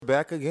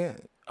back again.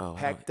 Oh,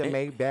 Pack the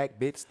Maybach,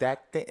 bitch,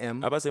 stack the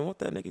M. I about to say, want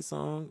that Nicki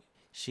song?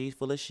 She's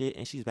full of shit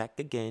and she's back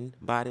again.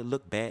 Body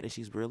look bad and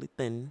she's really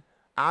thin.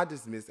 I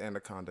just miss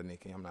Anaconda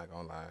Nicki. I'm not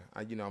gonna lie.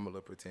 I'm a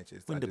little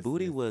pretentious. When the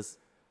booty was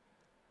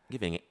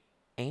giving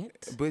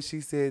ant. But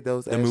she said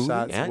those The ass movie,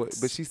 shots.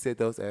 Ants? But she said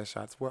those ass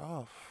shots were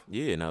off.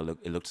 Yeah, now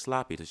it looked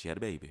sloppy till she had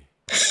a baby.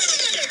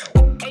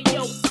 Hey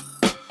yo,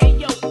 hey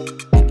yo,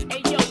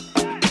 hey yo.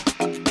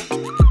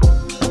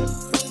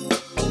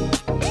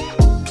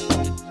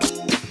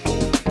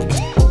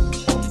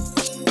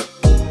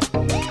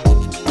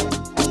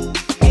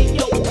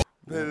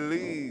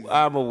 Please.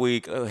 I'm a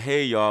week.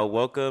 Hey, y'all.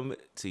 Welcome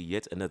to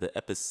yet another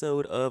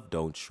episode of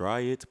Don't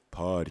Try It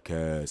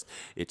podcast.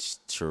 It's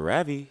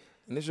Travi.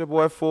 And it's your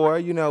boy 4.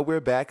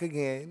 We're back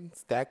again.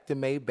 Stack the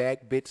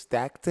Maybach, bitch,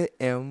 stack the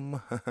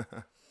M.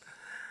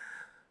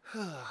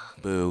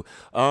 Boo.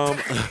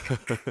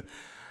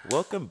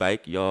 Welcome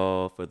back,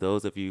 y'all. For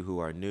those of you who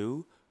are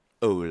new,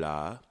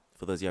 hola.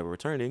 For those of you who are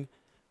returning,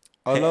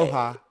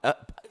 Aloha. hey,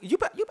 you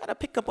better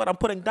pick up what I'm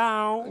putting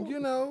down.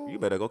 You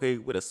better go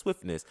with a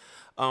swiftness.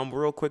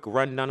 Real quick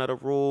rundown of the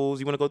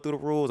rules. You want to go through the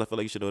rules? I feel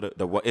like you should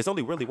know it's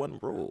only really one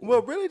rule.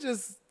 Well, really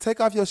just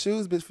take off your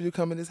shoes, bitch, before you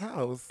come in this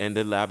house. And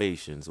the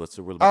libations. What's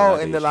the rule? Oh,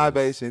 and the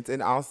libations.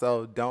 And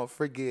also, don't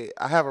forget,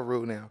 I have a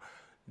rule now.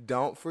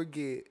 Don't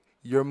forget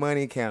your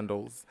money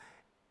candles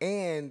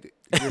and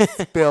your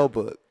spell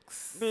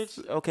books.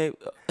 Bitch, okay.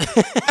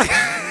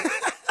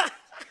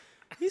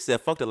 He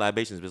said, fuck the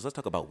libations, bitch. Let's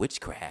talk about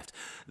witchcraft.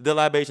 The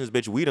libations,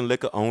 bitch, weed and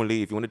liquor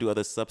only. If you want to do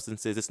other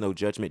substances, it's no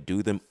judgment.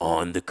 Do them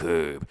on the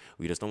curb.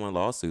 We just don't want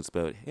lawsuits.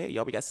 But, hey,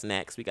 y'all, we got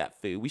snacks. We got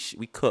food.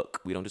 We cook.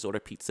 We don't just order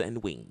pizza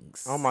and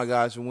wings. Oh, my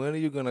gosh. When are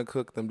you going to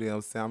cook them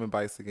damn salmon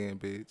bites again,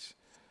 bitch?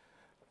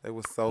 They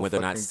were so when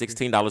they're not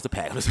 $16 a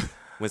pack.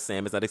 When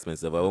salmon is not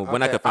expensive. Or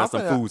when I can find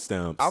some food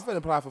stamps. I'm finna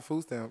apply for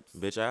food stamps.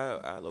 Bitch,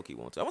 I low-key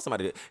want to. I want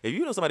somebody if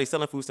you know somebody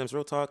selling food stamps,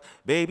 real talk,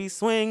 baby,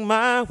 swing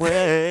my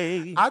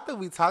way. I think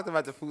we talked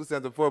about the food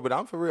stamps before, but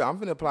I'm for real. I'm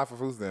finna apply for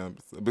food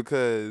stamps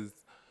because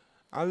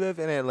I live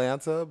in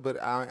Atlanta, but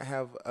I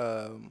have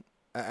an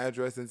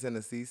address in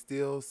Tennessee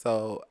still,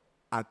 so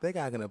I think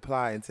I can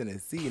apply in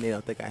Tennessee and they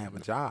don't think I have a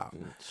job.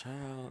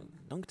 Child,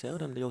 don't tell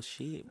them your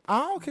shit.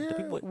 I don't care.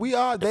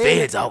 The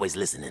feds always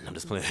listening. I'm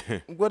just playing.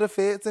 Well, the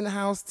feds in the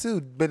house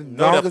too, but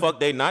no, the fuck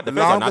they not. The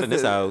feds are not in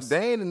this house.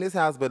 They ain't in this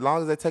house, but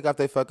long as they take off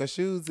their fucking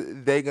shoes,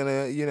 they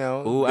gonna,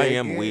 Ooh, I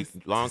am weak.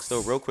 Long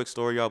story, real quick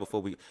story, y'all.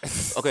 Before we,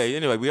 okay.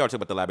 Anyway, we already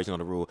talked about the libation on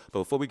the rule, but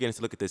before we get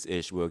into look at this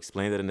ish, we'll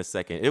explain that in a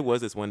second. It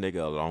was this one nigga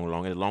a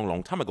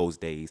long time ago's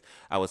days.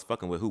 I was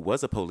fucking with who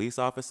was a police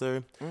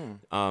officer.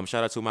 Shout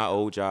out to my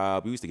old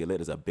job. We used to get lit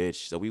as a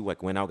bitch, so we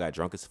went out, got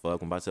drunk as fuck.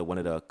 Went about to one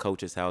of the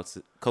coaches'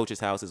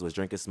 houses, was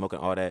drinking, smoking,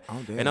 all that.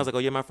 Oh, damn. And I was like, oh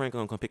yeah, my friend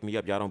gonna come pick me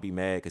up. Y'all don't be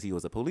mad because he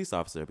was a police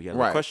officer, but he had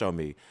a crush on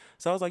me.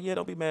 So I was like, yeah,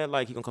 don't be mad.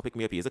 Like he gonna come pick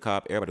me up. He is a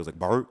cop. Everybody was like,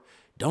 Bart,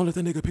 don't let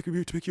the nigga pick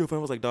you up. And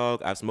I was like,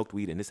 dog, I've smoked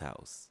weed in this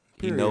house.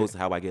 Period. He knows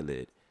how I get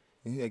lit.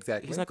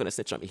 Exactly. He's not gonna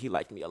snitch on me. He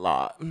liked me a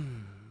lot.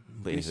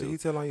 But Did he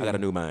tell on you? I got a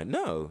new mind.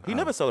 No, he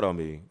never sold on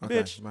me, Okay,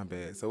 bitch. my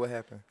bad. So what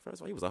happened? First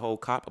of all, he was a whole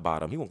cop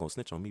about him. He wasn't gonna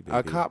snitch on me, baby.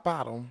 A cop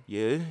bottom.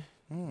 Yeah.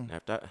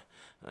 After I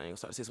ain't gonna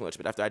start to say so much,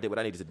 but after I did what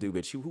I needed to do,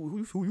 bitch,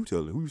 who you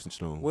telling? Who you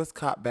snitching on? What's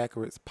cop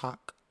backwards?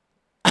 Pock.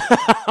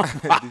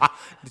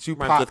 did you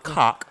Rhymes pop? with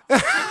cock.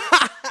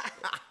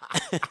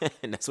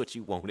 And that's what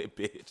you wanted,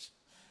 bitch.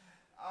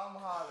 I'm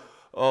hollering.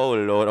 Oh,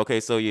 Lord. Okay,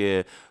 so,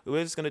 yeah,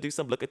 we're just going to do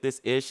some look at this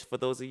ish for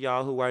those of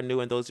y'all who are new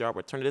and those of y'all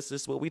returning. This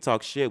is what we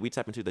talk shit. We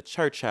tap into the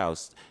church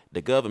house,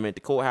 the government,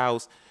 the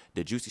courthouse,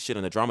 the juicy shit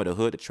on the drama, the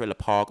hood, the trailer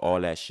park,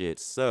 all that shit.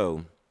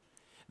 So,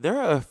 there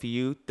are a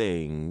few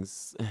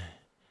things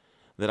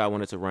that I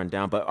wanted to run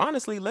down. But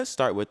honestly, let's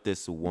start with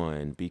this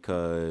one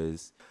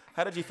because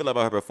how did you feel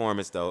about her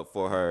performance, though,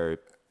 for her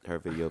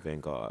video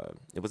Vanguard?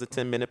 It was a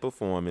 10-minute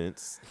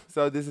performance.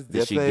 So this is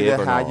Did she definitely give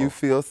the or how no? you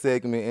feel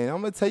segment, and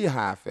I'm gonna tell you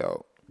how I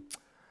felt.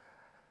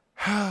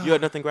 You had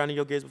nothing grinding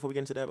your gears before we get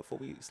into that, before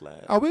we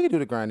slide? Oh, we can do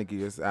the grinding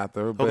gears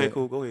after. But, Okay,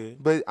 cool. Go ahead.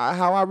 But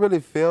how I really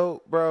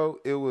felt, bro,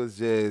 it was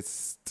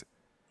just,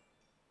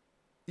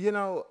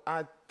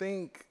 I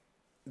think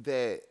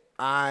that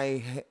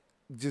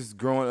just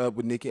growing up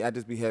with Nicki, I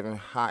just be having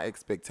high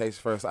expectations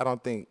first. I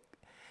don't think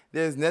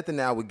there's nothing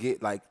that I would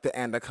get like the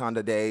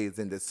Anaconda days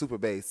and the Super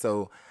Bass.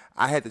 So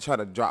I had to try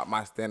to drop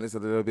my standards a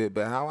little bit.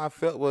 But how I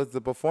felt was the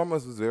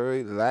performance was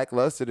very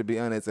lackluster, to be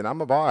honest. And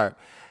I'm a barb.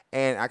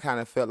 And I kind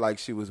of felt like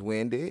she was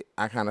winded.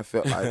 I kind of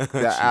felt like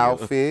the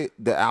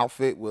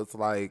outfit was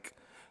like,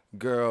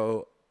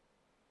 girl,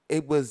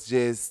 it was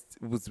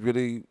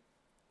really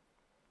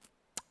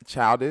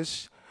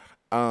childish.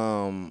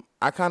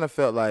 I kind of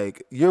felt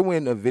like you're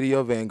winning a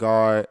video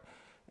Vanguard,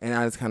 and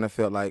I just kind of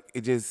felt like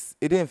it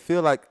didn't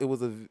feel like it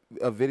was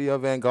a video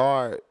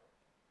Vanguard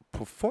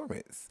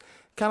performance.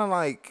 Kind of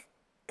like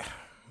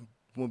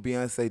when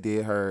Beyonce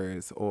did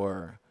hers,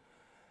 or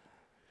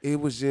it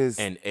was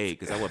just. And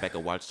because I went back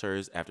and watched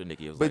hers after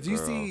Nicki. Was but like, you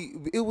girl. see,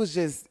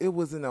 it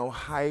wasn't no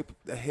hype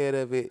ahead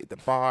of it. The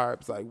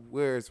barbs, like,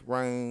 where's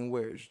Rain?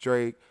 Where's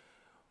Drake?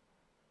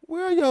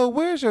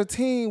 where's your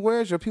team?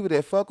 Where's your people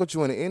that fuck with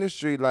you in the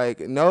industry? Like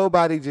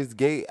nobody just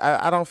gave.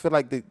 I don't feel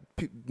like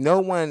no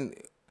one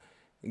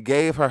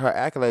gave her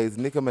accolades.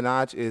 Nicki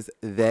Minaj is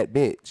that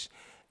bitch,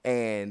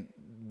 and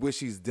what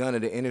she's done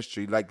in the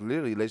industry, like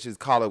literally, let's just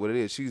call it what it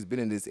is. She's been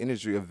in this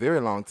industry a very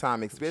long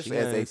time, especially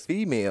as a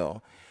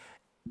female,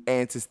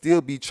 and to still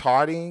be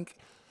charting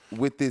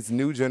with this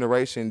new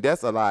generation,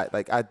 that's a lot.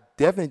 Like I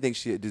definitely think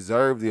she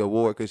deserved the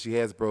award because she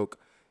has broke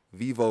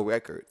Vivo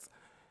records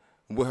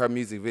with her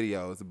music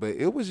videos. But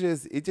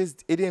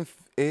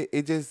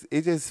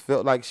it just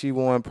felt like she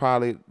won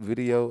probably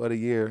video of the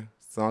year,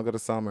 song of the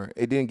summer.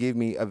 It didn't give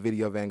me a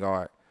video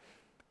Vanguard.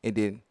 It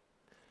didn't.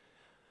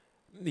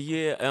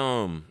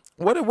 Yeah.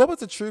 What was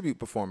the tribute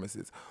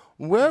performances?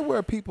 Where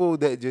were people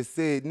that just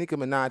said Nicki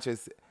Minaj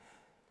is?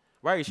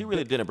 Right, she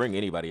really didn't bring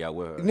anybody out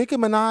with her. Nicki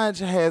Minaj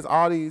has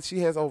all these. She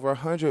has over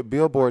 100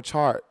 Billboard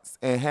charts,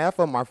 and half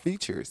of them are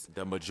features.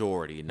 The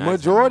majority.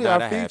 Majority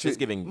not are a half. featured. It's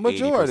giving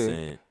Majority.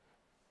 80%.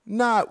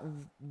 Not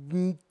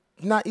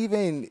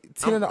even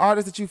 10 of the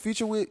artists that you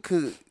feature with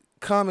could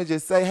come and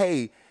just say,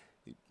 "Hey,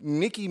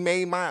 Nicki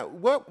made my."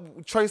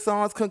 What Trey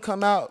Songz couldn't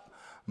come out.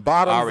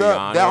 Bottoms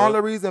Up. The only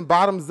reason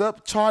Bottoms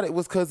Up charted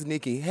was because of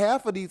Nicki.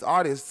 Half of these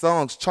artists'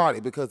 songs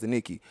charted because of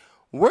Nicki.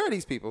 Where are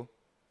these people?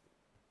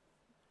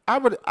 I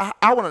want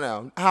to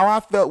know. How I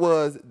felt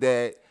was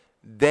that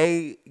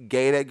they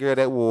gave that girl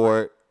that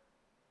award.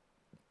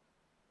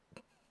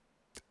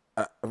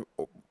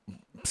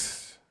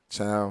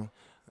 Child.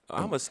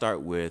 I'm going to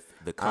start with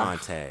the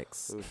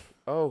contacts.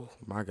 Oh,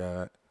 my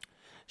God.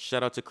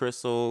 Shout out to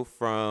Crystal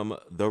from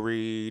The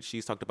Read.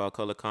 She's talked about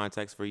color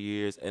contacts for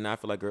years, and I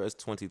feel like, girl, it's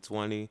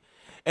 2020.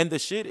 And the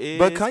shit is...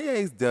 But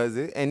Kanye does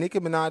it, and Nicki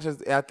Minaj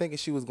has... I think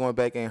she was going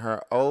back in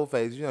her old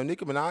phase. You know,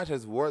 Nicki Minaj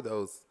has wore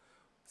those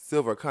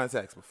silver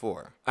contacts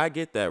before. I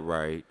get that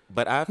right,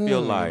 but I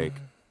feel like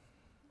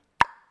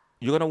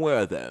you're going to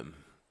wear them.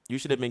 You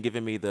should have been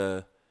giving me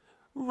the...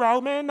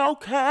 Roman,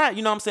 okay.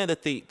 You know what I'm saying?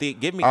 The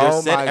give me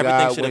the set.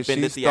 Everything should have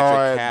been the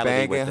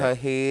theatricality with her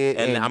head.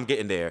 And I'm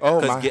getting there.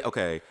 Oh, my...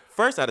 Okay.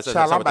 First, I decided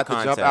Child, I'm with the about to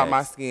contacts. jump out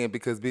my skin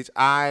because, bitch,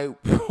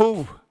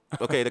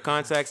 Okay, the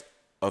contacts,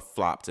 a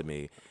flop to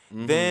me.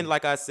 Then,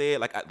 like I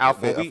said,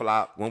 outfit a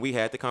flop. When we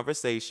had the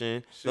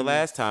conversation the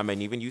last time,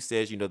 and even you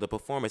said, the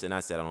performance, and I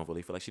said I don't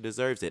really feel like she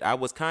deserves it. I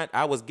was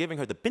giving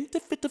her the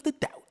benefit of the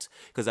doubt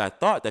because I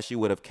thought that she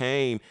would have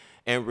came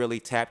and really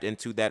tapped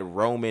into that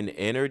Roman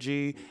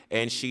energy,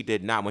 and she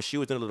did not. When she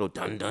was in a little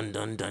dun dun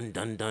dun dun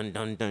dun dun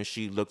dun dun,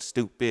 she looked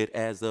stupid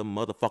as a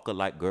motherfucker.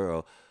 Like,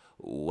 girl,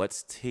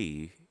 what's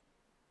tea?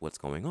 What's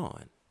going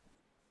on?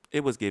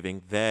 It was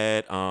giving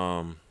that.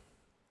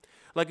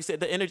 Like you said,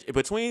 the energy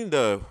between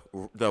the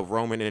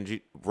Roman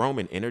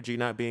energy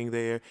not being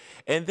there,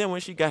 and then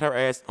when she got her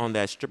ass on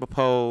that stripper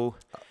pole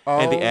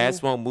and the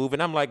ass won't move,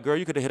 and I'm like, girl,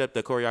 you could have hit up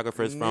the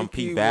choreographers from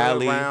P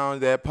Valley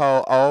around that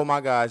pole. Oh my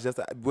gosh!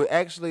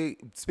 Actually,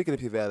 speaking of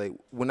P Valley,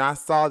 when I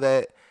saw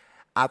that,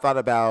 I thought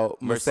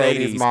about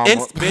Mercedes' mama.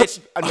 Bitch,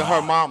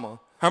 her mama.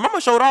 Her mama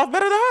showed off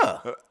better than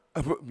her.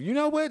 You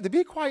know what? To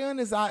be quite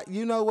honest, I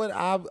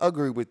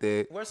agree with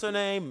that. What's her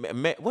name?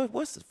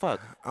 What's the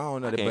fuck? I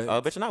don't know.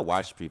 Bitch, and I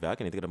watched P Valley. I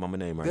can't even think of the mama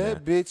name right now.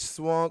 That bitch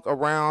swung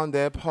around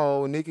that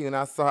pole. Nicki and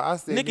I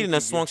said Nicki didn't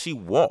swung. She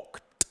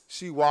walked.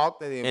 She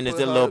walked and it's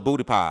a little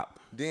booty pop.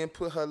 Then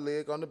put her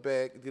leg on the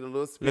back, did a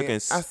little spin. Looking I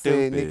stupid.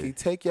 said, Nicki,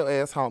 take your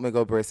ass home and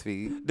go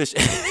breastfeed.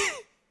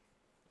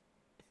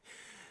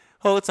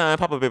 Whole time,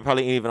 Papa Bear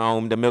probably ain't even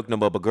on the milk no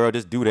more, but girl,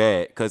 just do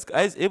that. Because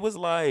it was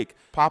like...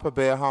 Papa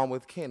Bear home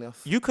with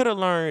Kenneth. You could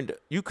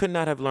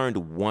not have learned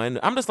one...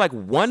 I'm just like,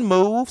 one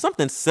move,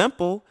 something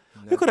simple.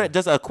 You could have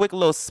just a quick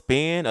little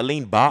spin, a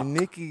lean bop.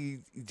 Nicki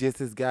just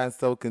has gotten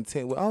so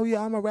content with, oh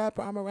yeah, I'm a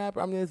rapper,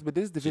 I'm this, but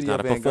this is the video. She's not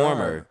a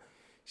performer.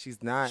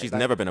 She's not. She's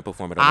never been a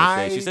performer on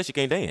the stage. She said she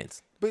can't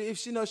dance. But if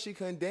she knows she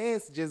couldn't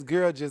dance,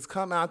 just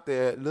come out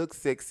there, look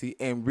sexy,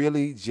 and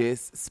really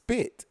just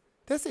spit.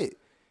 That's it.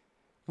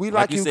 We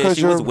like you said,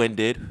 she was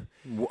winded.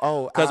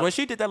 Oh, because when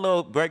she did that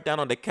little breakdown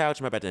on the couch,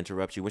 I'm about to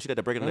interrupt you. When she did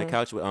the breakdown on the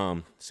couch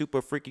with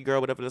Super Freaky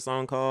Girl, whatever the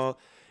song called,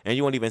 and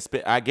you won't even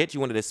spit. I get you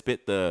wanted to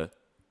spit the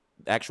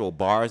actual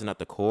bars and not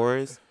the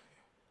chorus.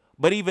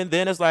 But even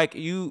then, it's like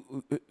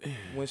you.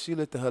 When she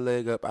lifted her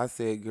leg up, I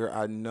said, "Girl,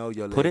 I know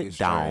your leg put is it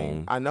down."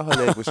 strained. I know her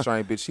leg was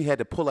strained, but she had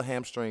to pull a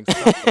hamstring.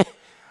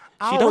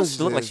 She don't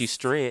look like she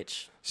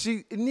stretched.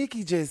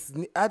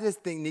 I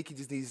just think Nicki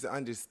just needs to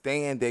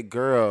understand that,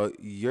 girl,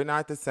 you're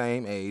not the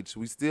same age.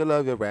 We still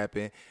love your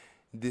rapping.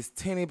 This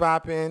tinny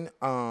bopping,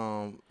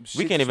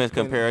 we can't even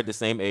compare at the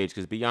same age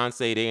because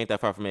Beyonce, they ain't that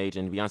far from age,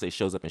 and Beyonce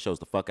shows up and shows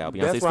the fuck out.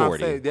 Beyonce's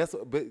 40.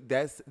 But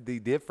that's the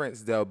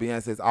difference, though.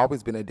 Beyonce's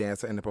always been a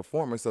dancer and a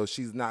performer, so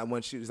she's not.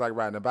 When she was like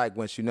riding a bike,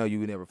 once you know, you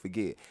would never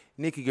forget.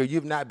 Nicki, girl,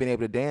 you've not been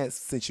able to dance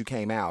since you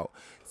came out.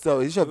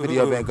 So it's your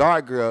video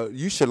Vanguard, girl.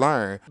 You should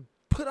learn.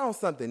 Put on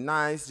something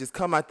nice. Just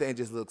come out there and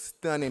just look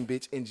stunning,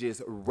 bitch, and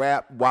just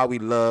rap while we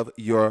love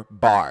your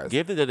bars.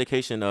 Give the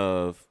dedication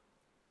of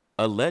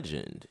a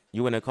legend.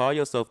 You want to call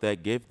yourself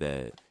that, give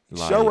that.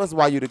 Show Like, us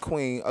why you the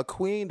queen. A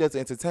queen doesn't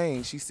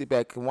entertain. She sit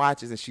back and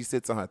watches, and she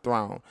sits on her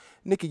throne.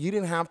 Nikki, you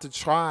didn't have to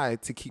try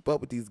to keep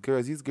up with these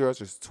girls. These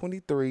girls are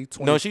 23,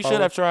 24. no, she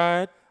should have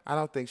tried. I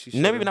don't think she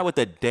should. Maybe not with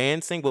the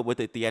dancing, but with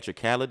the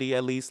theatricality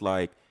at least.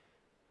 Like,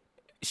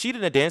 she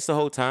didn't dance the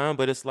whole time,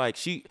 but it's like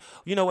you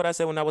know what I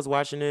said when I was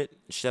watching it?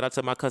 Shout out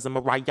to my cousin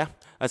Mariah.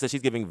 I said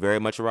she's giving very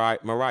much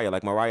Mariah.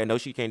 Like, Mariah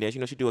knows she can't dance.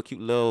 You know, she do a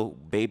cute little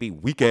baby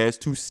weak ass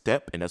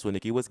 2-step, and that's what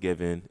Nikki was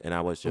giving. And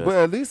I was just, But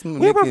at least we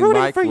Nikki were and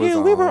rooting Mike for was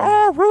you. We were on.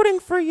 all rooting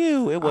for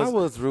you. It was. I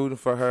was rooting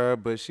for her,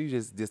 but she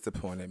just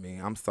disappointed me.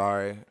 I'm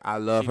sorry. I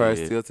love She her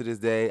did. still to this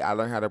day. I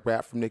learned how to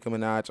rap from Nicki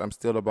Minaj. I'm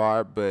still a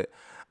barb, but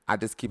I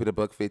just keep it a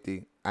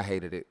 $1.50. I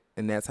hated it,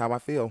 and that's how I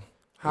feel.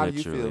 How do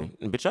you feel? Literally.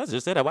 But y'all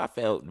just said how I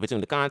felt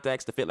between the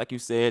contacts, the fit, like you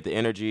said, the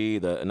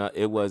energy.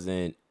 It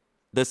wasn't.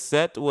 The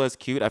set was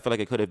cute. I feel like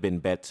it could have been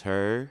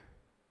better.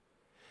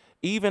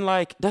 Even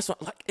like that's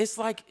what like it's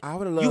like I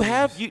would've you loved-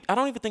 have you. I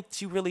don't even think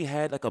she really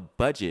had like a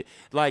budget.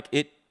 Like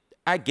it.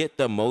 I get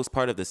the most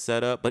part of the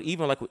setup, but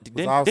even like all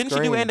didn't she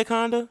do screen.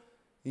 Anaconda?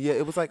 Yeah,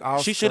 it was like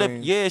all She should have.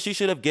 screens. Yeah, she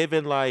should have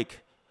given like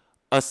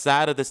a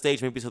side of the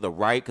stage, maybe to the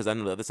right, because I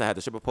know the other side had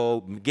the stripper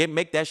pole.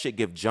 Make that shit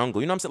give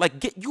jungle. You know what I'm saying? Like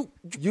get you.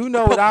 You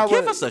know what I give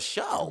would us a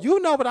show. You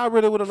know what I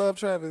really would have loved,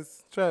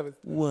 Travis.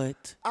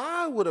 What?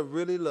 I would have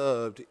really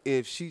loved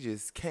if she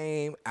just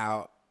came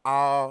out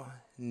all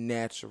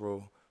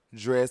natural,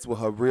 dressed with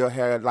her real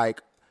hair, like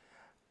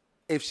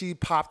if she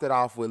popped it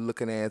off with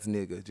looking ass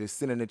nigga, just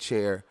sitting in a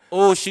chair.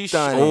 Oh,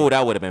 stunning,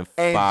 that would have been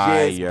and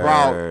fire. just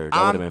brought,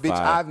 That would have been bitch,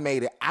 fire. I've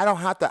made it. I don't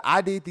have to.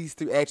 I did these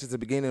 3 actions at the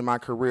beginning of my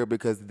career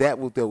because that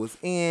was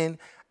in.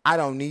 I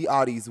don't need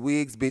all these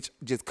wigs, bitch.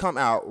 Just come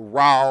out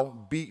raw,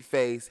 beat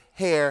face,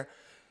 hair,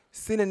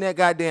 sit in that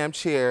goddamn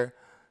chair,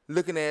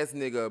 looking ass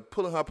nigga,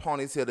 pulling her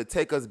ponytail to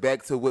take us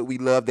back to what we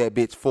love that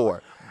bitch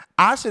for.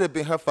 I should have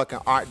been her fucking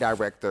art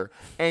director,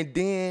 and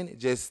then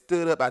just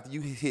stood up after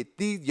you hit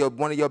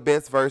one of your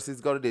best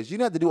verses. Go to this. You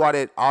don't have to do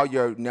all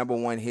your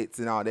 #1 hits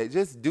and all that.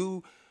 Just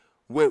do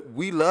what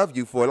we love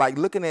you for. Like,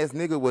 looking ass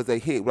nigga was a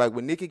hit. Like,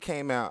 when Nikki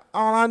came out,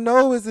 all I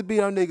know is to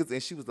beat on niggas,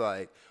 and she was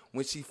like,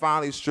 when she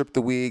finally stripped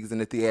the wigs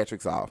and the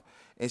theatrics off,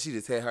 and she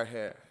just had her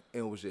hair,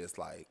 and it was just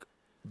like,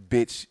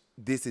 bitch,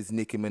 this is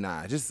Nicki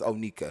Minaj. This is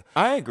Onika.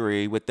 I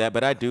agree with that,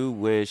 but I do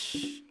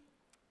wish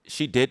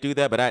she did do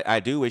that. But I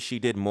do wish she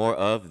did more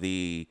of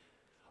the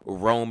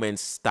Roman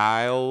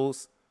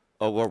styles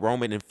or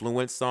Roman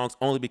influence songs,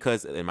 only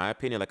because, in my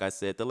opinion, like I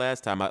said the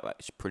last time,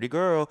 she's a pretty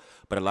girl,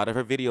 but a lot of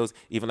her videos,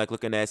 even like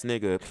Looking Ass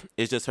Nigga,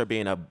 it's just her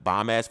being a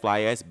bomb ass,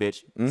 fly ass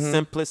bitch.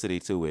 Simplicity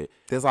to it.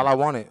 That's all I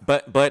wanted.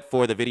 But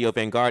for the video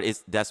Vanguard,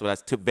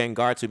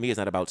 Vanguard to me is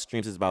not about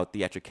streams. It's about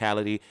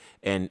theatricality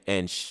and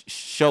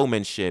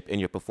showmanship in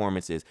your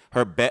performances.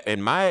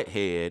 In my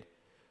head,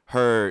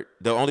 the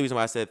only reason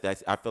why I said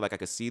that I feel like I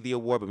could see the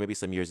award, but maybe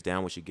some years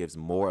down when she gives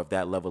more of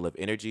that level of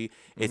energy,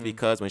 is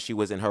because when she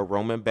was in her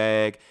Roman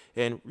bag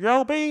and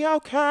 "You'll be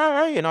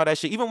okay" and all that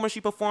shit, even when she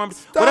performed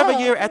whatever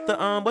year at the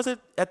was it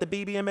at the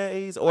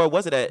BBMAs or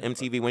was it at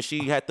MTV when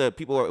she had it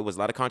was a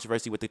lot of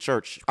controversy with the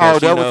church. Oh,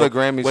 Because, that you was know, a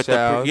Grammy with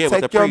shout. with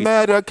Take the your priest.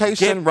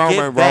 medication,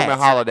 Roman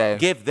Holiday.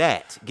 Give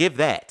that,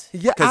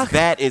 Yeah, because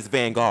that is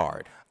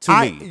Vanguard to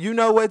me. You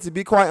know what? To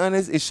be quite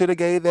honest, it should have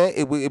gave that.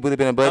 It would have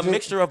been a A budget.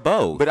 mixture of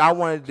both. But I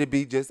wanted to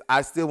be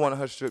I still wanted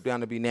her stripped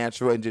down to be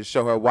natural and just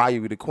show her why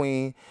you were the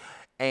queen.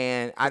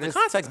 And the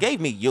context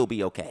gave me "You'll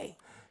be okay."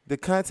 The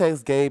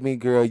context gave me,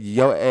 girl,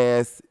 your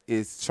ass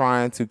is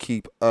trying to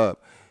keep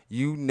up.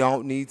 You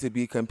don't need to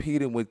be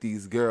competing with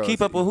these girls.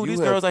 Keep up with who? These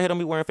girls I hit on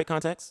me wearing fake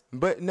contacts?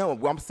 But no,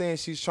 I'm saying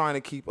she's trying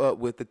to keep up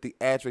with the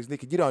theatrics.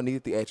 Nikki, you don't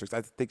need theatrics.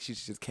 I think she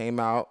just came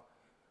out,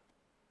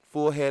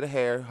 full head of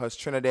hair, her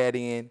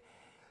Trinidadian,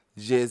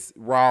 just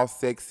raw,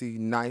 sexy,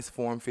 nice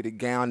form-fitted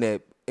gown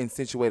that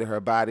accentuated her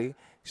body.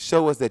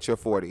 Show us that you're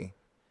 40.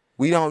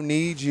 We don't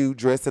need you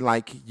dressing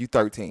like you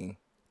 13.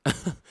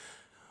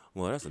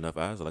 Well, that's enough.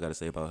 That's all I got to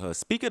say about her.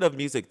 Speaking of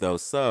music, though,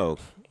 so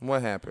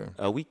What happened?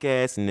 a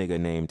weak-ass nigga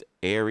named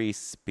Ari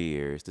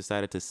Spears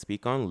decided to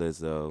speak on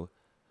Lizzo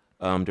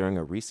during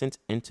a recent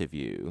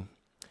interview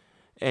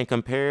and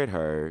compared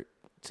her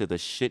to the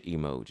shit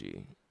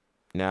emoji.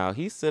 Now,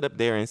 he stood up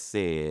there and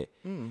said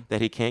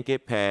that I can't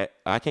get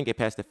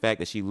past the fact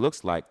that she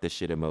looks like the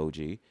shit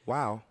emoji.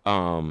 Wow.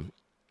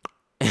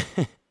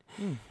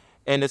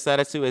 And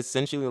decided to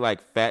essentially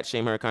like fat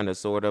shame her, kind of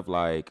sort of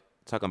like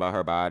talking about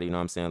her body, you know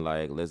what I'm saying?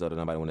 Like, Lizzo, does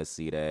nobody want to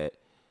see that?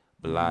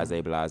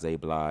 Blase,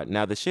 blah.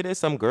 Now, the shit is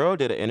some girl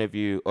did an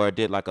interview or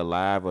did like a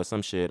live or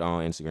some shit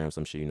on Instagram,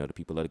 some shit, you know, the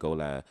people let it go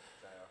live.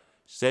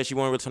 Said she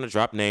won't return to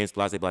drop names,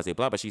 blase,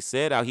 blah. But she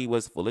said how he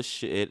was full of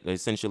shit,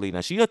 essentially.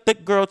 Now, she a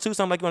thick girl, too,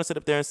 so I'm like, you want to sit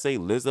up there and say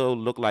Lizzo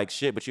look like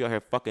shit, but you out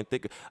here fucking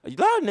thick. A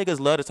lot of niggas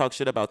love to talk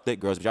shit about thick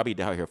girls, but y'all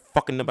be out here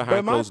fucking them behind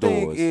But my closed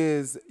thing doors.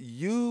 is,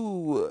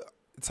 you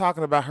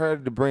talking about her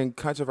to bring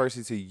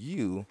controversy to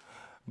you.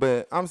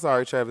 But I'm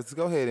sorry, Travis.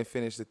 Go ahead and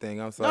finish the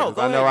thing. I'm sorry. No, 'cause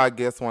go I know ahead. I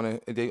guess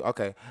want to.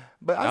 Okay.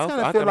 But I No, just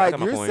kind I of feel got like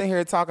my you're point. sitting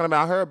here talking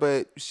about her,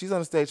 but she's on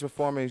the stage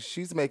performing.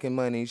 She's making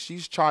money.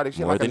 She's charted.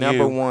 She's More like a than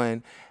number you.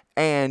 one.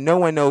 and no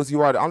one knows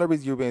you are. The only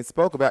reason you're being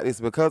spoke about is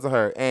because of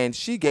her. And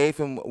she gave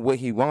him what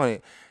he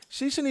wanted.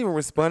 She shouldn't even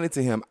responded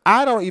to him.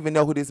 I don't even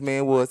know who this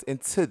man was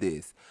into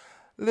this.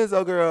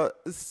 Lizzo, girl,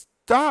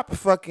 stop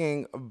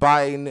fucking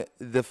biting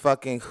the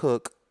fucking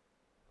hook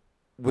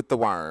with the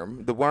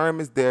worm. The worm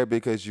is there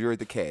because you're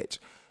the catch.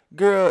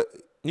 Girl,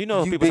 You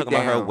know, you people big talk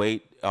about her down.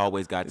 weight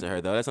always got to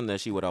her, though. That's something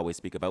that she would always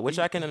speak about, which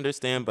I can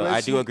understand, but But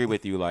I do she- agree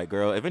with you. Like,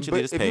 girl, eventually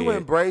But just if pay you it.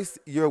 embrace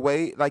your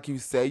weight like you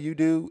say you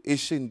do, it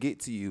shouldn't get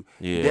to you.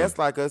 Yeah. That's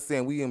like us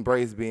saying we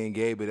embrace being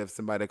gay, but if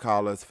somebody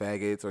call us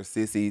faggots or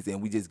sissies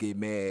and we just get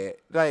mad,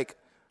 like,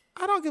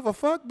 I don't give a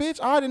fuck, bitch.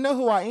 I already know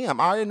who I am.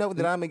 I already know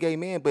that I'm a gay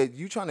man, but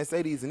you trying to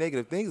say these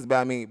negative things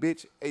about me,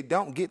 bitch, it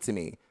don't get to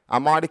me.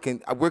 I'm already we're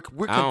I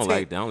don't content.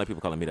 I don't like people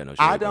calling me that no shit.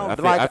 I but don't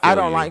feel- like. feel I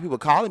don't you. like people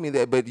calling me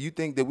that. But you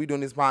think that we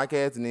doing this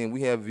podcast and then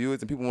we have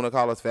viewers and people want to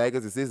call us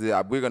faggots and sissies?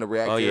 We're gonna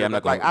react. Oh to yeah, it. I'm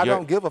not like. gonna. I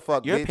don't give a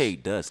fuck, You're bitch.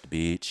 paid dust,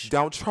 bitch.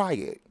 Don't try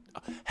it.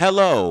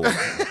 Hello.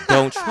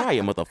 Don't try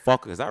it,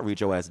 motherfucker, because I read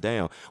your ass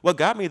down. What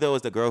got me, though,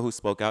 is the girl who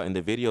spoke out in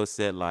the video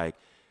said, like,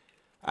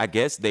 I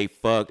guess they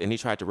fucked and he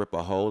tried to rip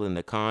a hole in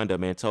the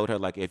condom and told her,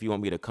 like, if you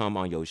want me to come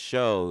on your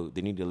show,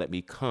 then you need to let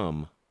me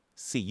come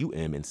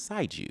C-U-M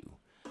inside you.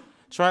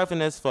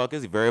 Trifling as fuck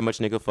is very much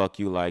nigga fuck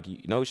you. Like,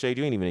 no shade,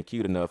 you ain't even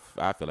cute enough,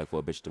 I feel like, for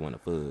a bitch to want to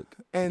fuck.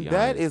 to And be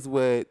that honest. is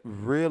what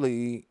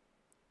really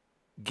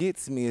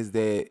gets me is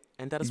that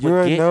And that is you're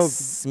what no-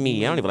 gets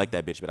me. I don't even like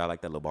that bitch, but I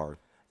like that little bar.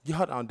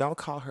 Hold on, don't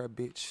call her a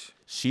bitch.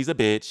 She's a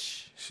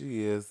bitch.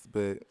 She is,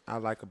 but I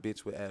like a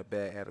bitch with a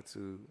bad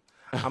attitude.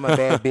 I'm a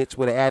bad bitch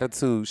with an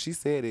attitude. She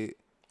said it.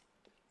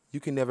 You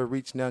can never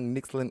reach young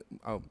Nixon.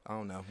 Oh, I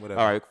don't know. Whatever.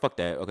 All right, fuck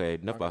that. Okay,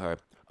 enough about her.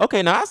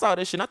 Okay, now I saw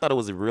this shit and I thought it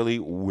was really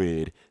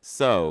weird.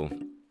 So,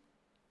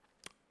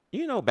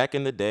 you know, back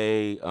in the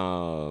day,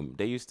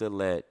 they used to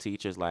let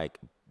teachers like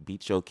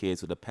beat your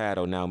kids with a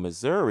paddle. Now,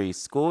 Missouri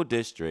school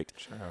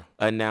district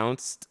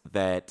announced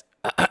that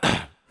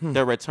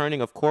the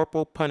returning of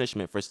corporal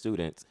punishment for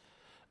students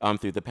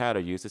through the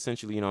paddle use.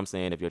 Essentially, you know what I'm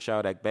saying? If your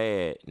child act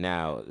bad,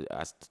 now,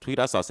 tweet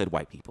I saw said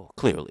white people,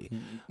 clearly.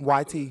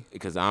 YT.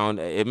 Because I don't,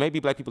 it may be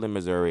black people in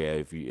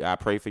Missouri. I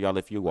pray for y'all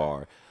if you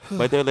are,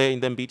 but they're letting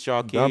them beat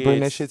y'all kids. Don't bring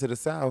that shit to the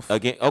South.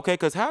 Again, okay,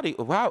 because how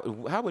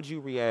would you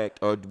react,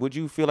 or would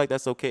you feel like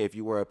that's okay if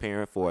you were a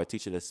parent for a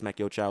teacher to smack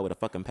your child with a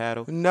fucking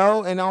paddle?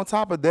 No, and on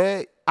top of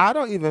that, I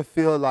don't even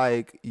feel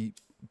like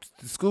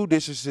the school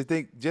district should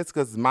think just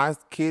because my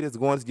kid is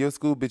going to your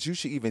school, but you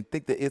should even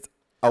think that it's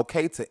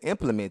okay to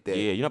implement that.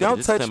 Yeah, you know,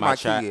 don't touch my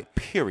child. kid.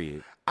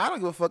 Period. I don't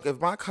give a fuck if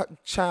my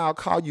child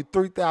call you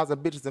 3,000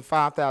 bitches and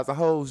 5,000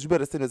 hoes. You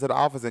better send it to the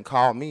office and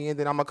call me, and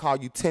then I'm gonna call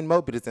you 10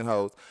 more bitches and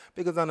hoes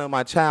because I know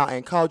my child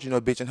ain't called you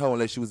no bitch and hoe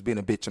unless you was being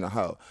a bitch and a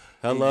hoe.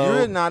 Hello?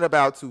 You're not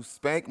about to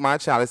spank my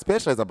child,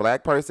 especially as a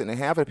black person, and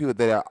half of the people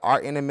that are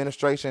in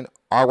administration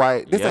are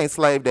white. This Yep. ain't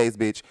slave days,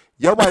 bitch.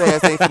 Your white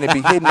ass ain't finna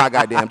be hitting my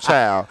goddamn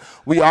child.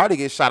 We already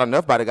get shot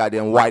enough by the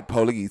goddamn white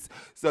police.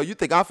 So you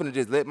think I'm finna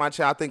just let my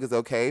child think it's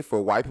okay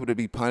for white people to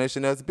be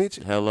punishing us,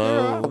 bitch? Hello?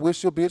 Girl, I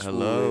wish your bitch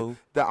Hello? would.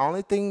 The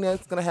only thing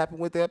that's gonna happen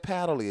with that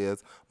paddle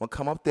is I'm gonna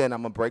come up there and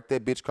I'm gonna break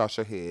that bitch across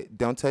your head.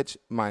 Don't touch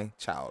my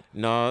child.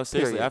 No,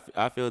 seriously, Period.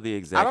 I feel the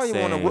exact I don't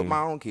even want to whip same.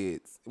 my own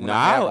kids. when No,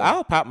 I have I'll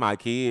them. pop my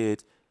kids.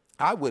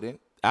 I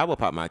wouldn't. I will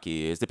pop my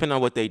kids, depending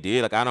on what they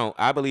did. Like,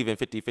 I believe in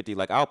 50-50.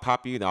 Like, I'll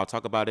pop you, and I'll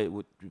talk about it,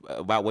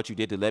 about what you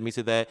did to lead me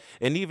to that.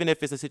 And even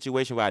if it's a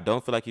situation where I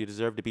don't feel like you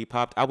deserve to be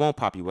popped, I won't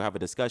pop you. We'll have a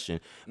discussion.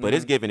 But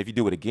it's given if you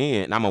do it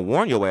again, and I'm going to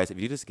warn your ass, if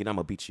you do this again, I'm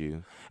going to beat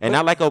you. And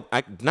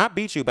not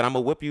beat you, but I'm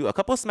going to whip you a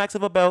couple of smacks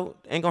of a belt.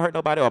 Ain't going to hurt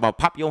nobody. Or I'm going to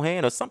pop your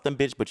hand or something,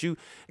 bitch. But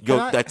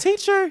the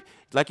teacher,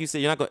 like you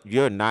said,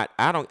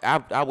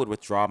 I would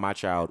withdraw my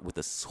child with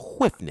a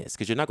swiftness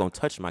because you're not going to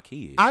touch my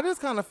kid. I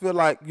just kind of feel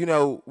like,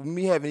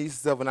 me having these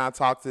stuff when I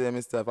talk to them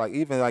and stuff, like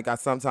even like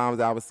sometimes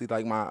I would see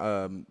like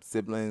my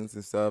siblings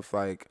and stuff,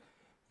 like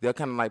they'll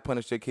kind of like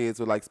punish their kids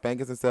with like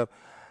spankings and stuff.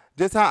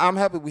 Just how I'm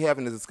happy we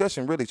having this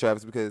discussion, really,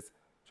 Travis, because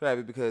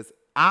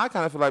I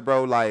kind of feel like,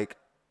 bro, like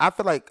I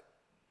feel like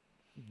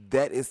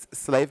that is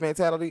slave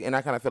mentality, and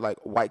I kind of feel like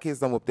white kids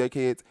don't whip their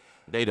kids,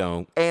 They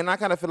don't. and I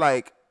kind of feel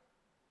like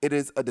it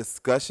is a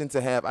discussion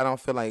to have. I don't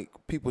feel like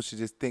people should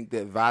just think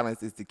that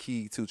violence is the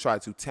key to try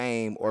to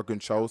tame or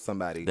control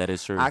somebody. That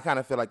is true. I kind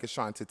of feel like it's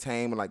trying to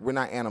tame, like we're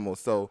not animals.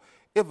 So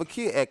if a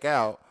kid act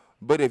out,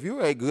 but if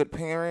you're a good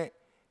parent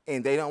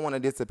and they don't want to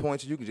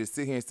disappoint you, you can just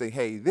sit here and say,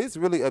 hey, this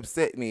really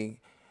upset me.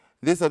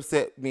 This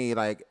upset me.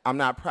 Like, I'm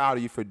not proud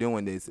of you for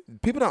doing this.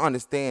 People don't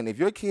understand. If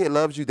your kid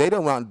loves you, they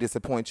don't want to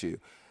disappoint you.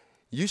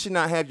 You should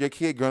not have your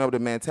kid growing up with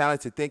the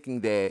mentality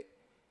thinking that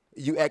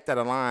you act out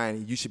of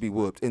line, you should be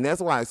whooped. And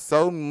that's why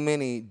so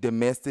many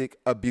domestic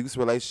abuse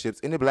relationships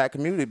in the black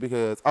community,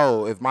 because,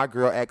 if my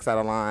girl acts out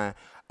of line,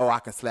 I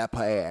can slap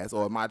her ass.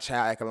 Or if my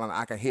child acts out of line,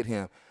 I can hit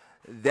him.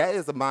 That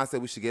is a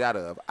mindset we should get out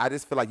of. I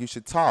just feel like you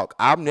should talk.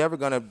 I'm never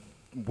going to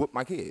whoop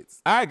my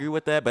kids. I agree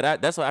with that,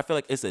 but that's why I feel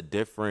like it's a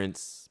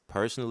difference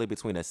personally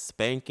between a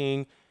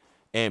spanking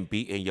and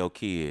beating your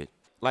kid.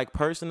 Like,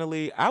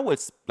 personally, I would,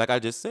 like I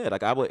just said,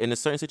 like I would, in a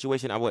certain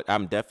situation,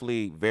 I'm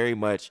definitely very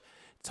much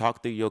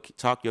talk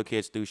your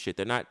kids through shit.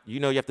 They're not,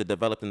 you have to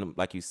develop them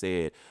like you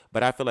said.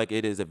 But I feel like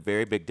it is a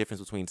very big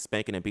difference between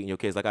spanking and beating your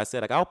kids. Like I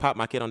said, like I'll pop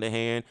my kid on the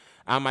hand.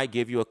 I might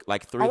give you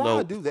like three Oh, I'll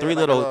little, do that, three like a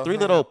little, little three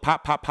hand. little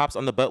pops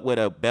on the butt with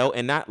a belt,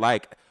 and not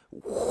like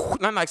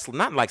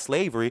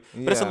slavery,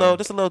 but it's a Yeah.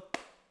 little,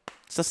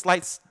 it's a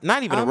slight,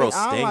 not even a real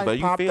I sting, like but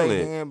you pop feel their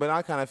it. hand, but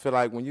I kind of feel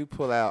like when you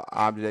pull out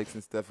objects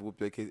and stuff with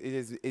your kids,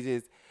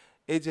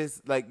 it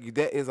just like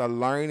that is a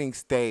learning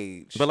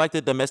stage. But like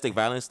the domestic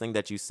violence thing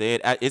that you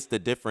said, it's the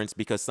difference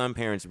because some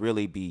parents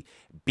really be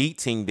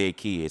beating their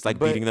kids, like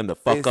But beating them the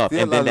fuck it's up,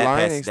 still and then a that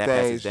learning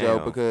passes stage, Joe.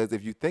 down. Because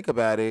if you think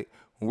about it,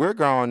 we're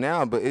grown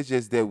now, but it's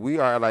just that we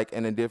are like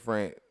in a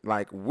different,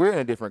 like we're in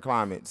a different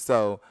climate.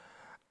 So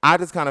I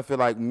just kind of feel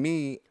like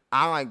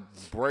I like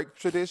break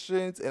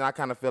traditions, and I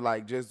kind of feel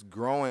like just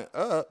growing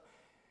up,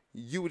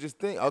 you would just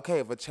think, okay,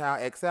 if a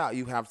child acts out,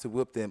 you have to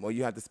whip them or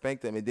you have to spank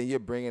them, and then you're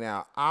bringing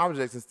out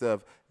objects and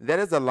stuff. That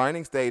is a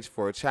learning stage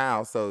for a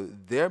child, so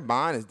their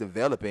mind is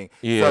developing.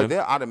 Yeah. So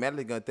they're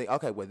automatically going to think,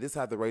 okay, well, this is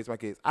how to raise my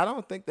kids. I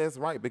don't think that's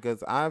right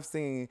because I've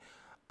seen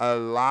a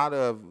lot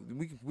of,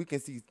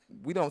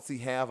 we don't see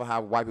half of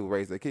how white people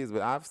raise their kids,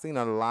 but I've seen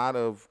a lot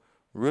of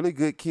really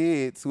good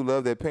kids who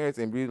love their parents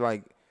and be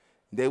like,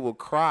 they will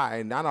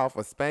cry, not off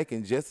a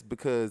spanking, just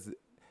because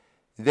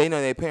they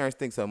know their parents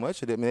think so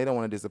much of them and they don't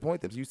want to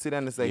disappoint them. So you sit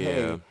down and say, Yeah.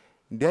 hey,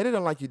 Daddy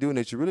don't like you doing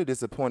this. You really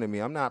disappointed me.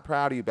 I'm not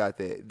proud of you about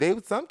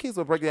that. Some kids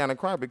will break down and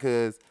cry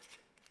because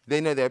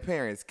they know their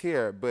parents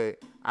care. But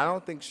I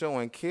don't think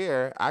showing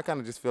care, I kind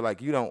of just feel like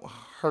you don't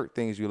hurt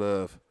things you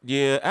love.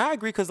 Yeah, I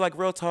agree. Cause like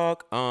real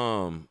talk,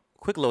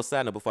 quick little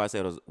side note before I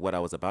say what I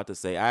was about to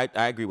say. I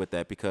agree with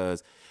that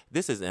because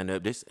this is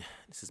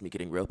me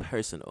getting real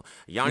personal.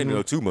 Y'all don't even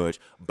know too much,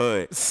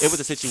 but it was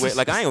a situation.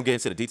 Like I ain't gonna get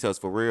into the details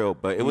for real,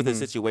 but it was a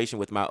situation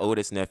with my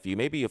oldest nephew,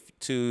 maybe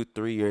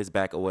 2-3 years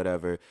back or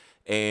whatever,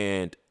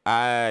 and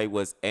I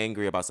was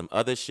angry about some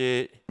other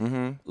shit.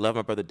 Love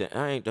my brother.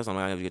 I'm not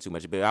gonna get too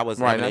much, but I was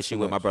having an not issue too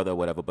with my much. brother or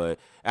whatever. But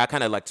I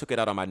kind of like took it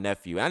out on my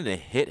nephew. I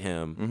didn't hit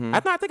him. I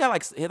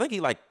think he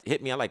like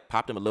hit me. I like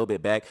popped him a little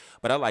bit back,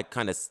 but I like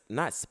kind of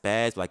not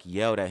spazzed, like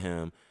yelled at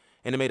him,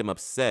 and it made him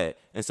upset.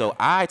 And so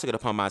I took it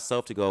upon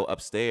myself to go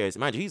upstairs.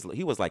 Mind you,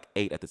 he was like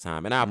 8 at the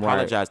time, and I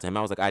apologized to him.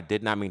 I was like, I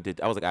did not mean to.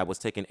 I was like, I was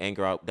taking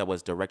anger out that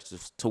was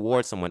directed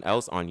towards someone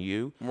else on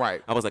you.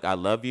 Right. I was like, I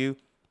love you.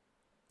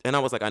 And I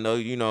was like, I know,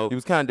 He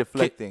was kind of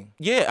deflecting.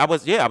 I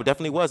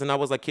definitely was. And I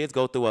was like, kids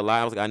go through a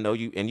lot. I was like, I know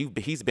you, and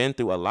he's been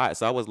through a lot.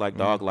 So I was like,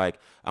 dog, like,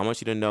 I want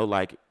you to know,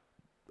 like,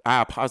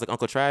 I was like,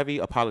 Uncle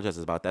Travie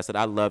apologizes about that. I said,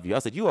 I love you. I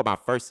said, we were my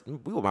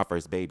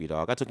first baby,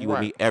 dog. I took you with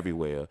me Right.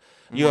 everywhere.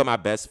 You are my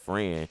best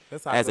friend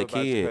That's how I as feel a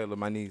about kid. Jaquela,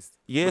 my niece.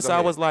 Yeah, But so go I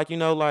ahead. was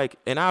like,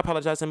 and I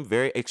apologized to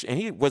him and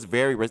he was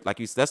very, like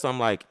you said, that's why I'm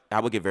like, I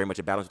would get very much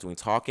a balance between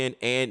talking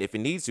and if it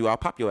needs to, I'll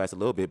pop your ass a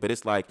little bit. But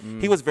it's like,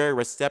 he was very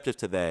receptive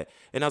to that.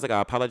 And I was like, I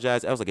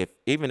apologize. I was like,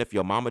 even if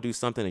your mama do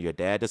something or your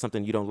dad does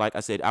something you don't like, I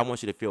said, I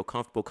want you to feel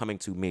comfortable coming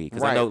to me.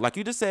 Because I know, Right. like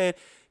you just said,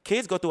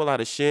 kids go through a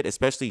lot of shit,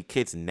 especially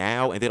kids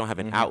now, and they don't have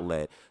an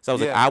outlet. So I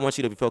was like, Yeah. I want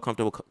you to feel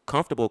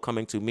comfortable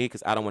coming to me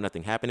because I don't want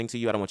nothing happening to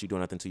you. I don't want you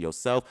doing nothing to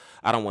yourself.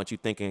 I don't want you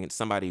thinking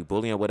somebody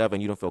bullying or whatever,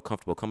 and you don't feel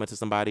comfortable coming to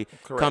somebody.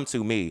 Come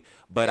to me.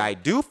 But I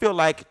feel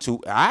like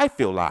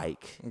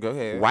Go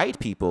ahead. white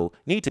people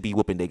need to be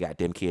whooping their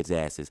goddamn kids'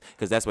 asses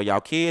because that's where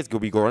y'all kids gonna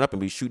be growing up and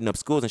be shooting up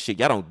schools and shit.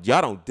 Y'all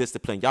don't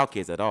discipline y'all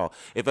kids at all.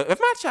 If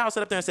my child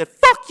sat up there and said,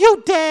 "Fuck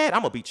you, Dad,"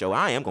 I'm gonna beat your.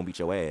 I am gonna beat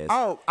your ass.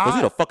 Oh, because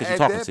who the fuck is you at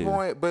talking that to?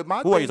 point, but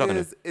my Who are you thing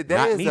talking is, to? that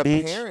Not is me, a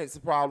bitch. parent's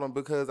problem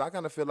because I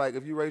kind of feel like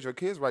if you raise your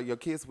kids right, your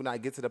kids will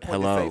not get to the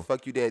point Hello. to say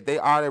 "fuck you, Dad." They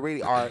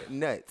already are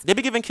nuts. They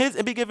be giving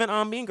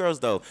mean girls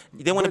though.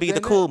 They want to But be the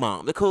they're cool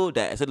mom, the cool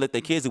dad, so let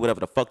their kids do whatever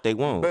the fuck they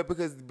want.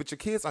 But your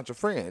kids aren't your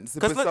friends.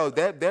 'Cause But so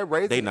they're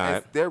raising They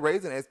not. their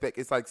raising aspect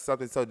is like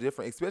something so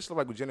different, especially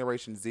like with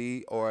Generation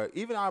Z or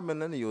even our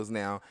millennials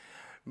now.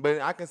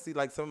 But I can see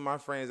like some of my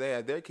friends, they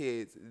have their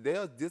kids. They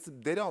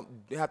don't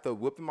have to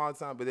whip them all the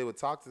time, but they would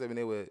talk to them and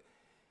they would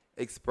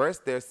express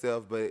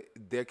themselves. But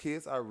their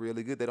kids are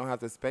really good. They don't have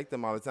to spank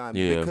them all the time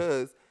Yeah.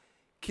 because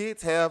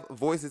kids have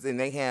voices and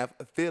they have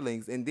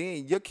feelings. And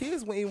then your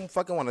kids won't even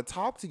fucking want to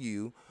talk to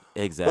you.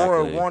 Exactly.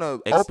 Or want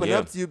to open yeah.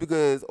 up to you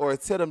or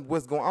tell them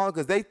what's going on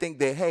because they think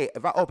that, hey,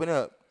 if I open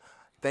up,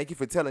 thank you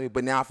for telling me,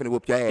 but now I'm finna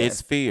whoop your ass.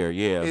 It's fear,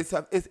 yeah. It's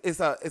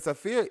a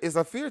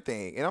fear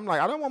thing, and I'm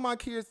like, I don't want my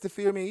kids to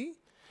fear me.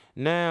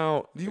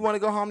 Now, Do you want to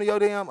go home to your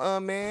damn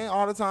man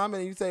all the time,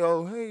 and you say,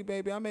 oh, hey,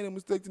 baby, I made a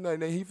mistake tonight,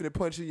 and then he finna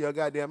punch you in your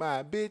goddamn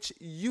eye, bitch?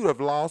 You'd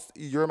have lost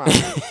your mind,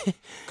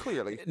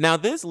 clearly. Now,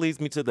 this leads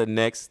me to the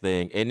next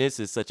thing, and this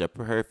is such a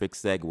perfect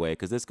segue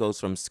because this goes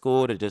from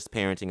school to just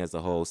parenting as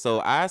a whole. So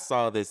I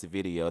saw this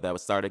video that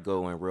started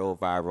going real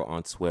viral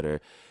on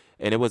Twitter,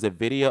 and it was a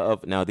video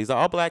of, now these are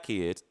all black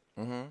kids.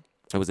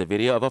 It was a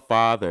video of a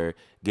father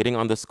getting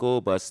on the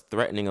school bus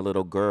threatening a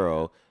little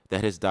girl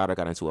that his daughter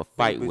got into a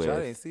fight Bitch, with. I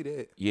didn't see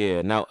that.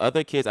 Yeah. Now,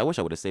 other kids, I wish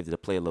I would have saved it to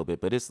play a little bit,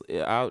 but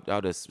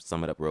I'll just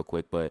sum it up real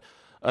quick. But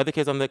other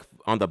kids on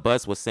the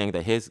bus was saying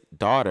that his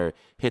daughter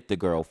hit the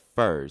girl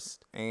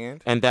first,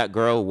 And and that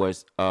girl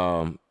was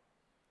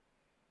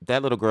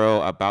that little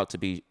girl about to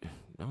be.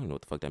 I don't know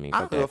what the fuck that means. I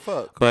Fuck don't give a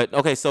that. fuck. But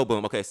okay, so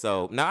boom. Okay,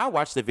 so now I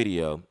watched the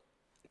video.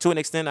 To an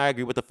extent, I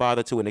agree with the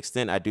father. To an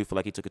extent, I do feel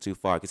like he took it too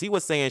far because he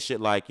was saying shit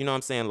like, you know what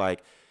I'm saying?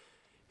 Like,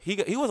 he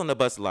was on the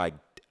bus like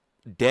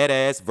dead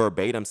ass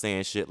verbatim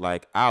saying shit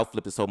like, I'll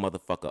flip this whole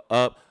motherfucker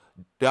up.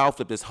 I'll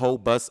flip this whole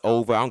bus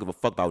over. I don't give a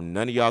fuck about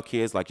none of y'all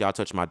kids. Like, y'all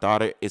touch my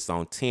daughter. It's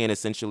on 10,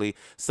 essentially.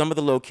 Some of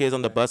the little kids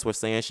on the bus were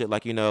saying shit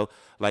like, you know,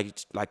 like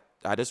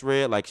I just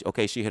read, like,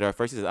 okay, she hit her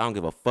first. He said, I don't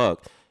give a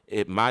fuck.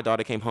 If my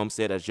daughter came home,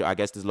 said, I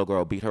guess this little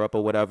girl beat her up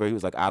or whatever, he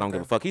was like, I don't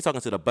give a fuck. He's talking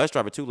to the bus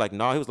driver, too. Like,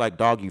 no, he was like,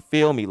 dog, you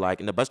feel me? Like,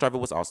 and the bus driver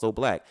was also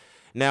black.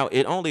 Now,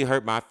 it only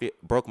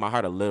broke my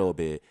heart a little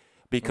bit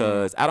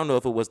because I don't know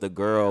if it was the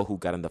girl who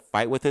got in the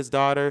fight with his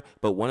daughter,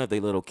 but one of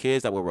the little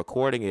kids that were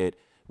recording it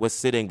was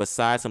sitting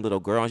beside some little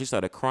girl, and she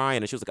started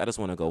crying, and she was like, I just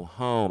want to go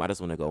home. I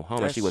just want to go home.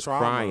 And That's she was trauma.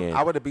 crying.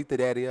 I would have beat the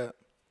daddy up.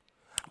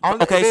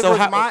 Okay, if it so was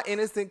how- my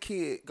innocent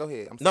kid, go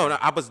ahead. I'm No, sorry. no,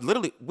 I was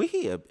literally we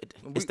here.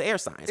 It's the air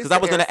signs because it's I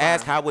the was air gonna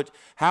ask sign.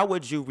 how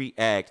would you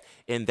react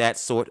in that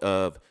sort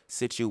of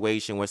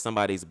situation where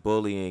somebody's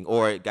bullying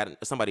or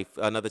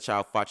another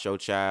child fought your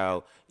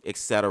child,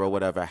 etc.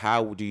 Whatever.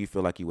 How do you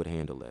feel like you would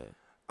handle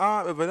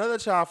that? If another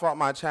child fought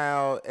my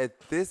child at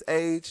this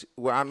age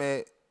where I'm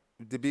at,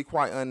 to be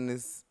quite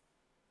honest,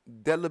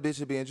 that little bitch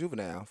should be in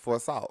juvenile for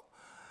assault.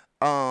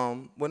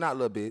 Well, not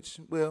little bitch.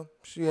 Well,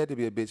 she had to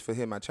be a bitch for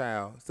hitting my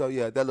child. So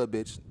yeah, that little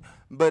bitch.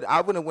 But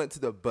I wouldn't have went to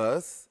the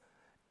bus,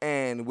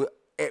 and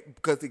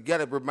because you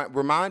gotta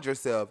remind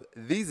yourself,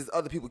 these is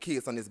other people's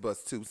kids on this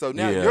bus too. So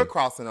now Yeah. you're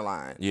crossing the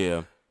line.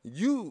 Yeah.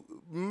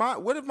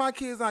 What if my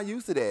kids not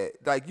used to that?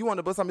 Like, you on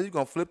the bus, you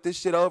gonna flip this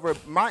shit over?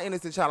 My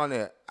innocent child on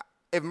there.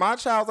 If my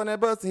child's on that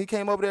bus and he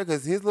came over there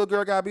because his little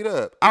girl got beat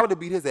up, I would have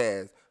beat his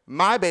ass.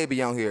 My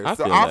baby on here. I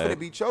So feel I'm that. gonna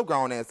beat your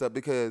grown ass up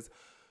because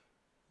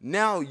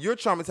now you're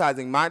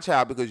traumatizing my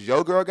child because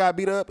your girl got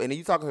beat up, and then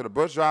you talking to the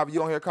bus driver,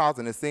 you on here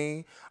causing a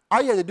scene.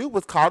 All you had to do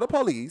was call the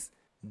police.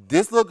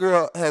 This little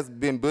girl has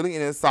been bullying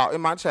and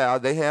assaulting my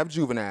child. They have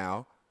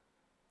juvenile,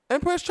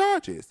 and press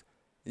charges.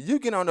 You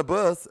get on the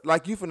bus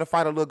like you finna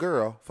fight a little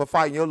girl for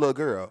fighting your little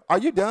girl. Are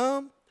you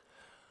dumb?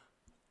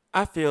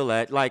 I feel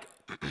that like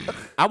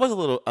I was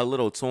a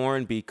little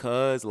torn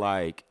because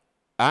like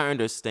I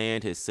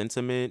understand his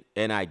sentiment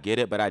and I get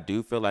it, but I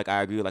do feel like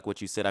I agree with like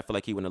what you said. I feel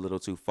like he went a little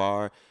too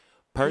far.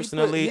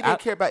 Personally, he didn't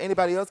care about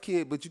anybody else's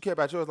kid, but you care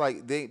about yours.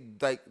 Like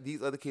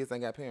these other kids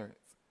ain't got parents.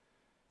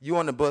 You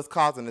on the bus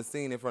causing a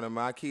scene in front of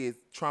my kids,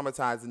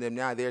 traumatizing them.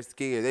 Now they're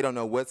scared. They don't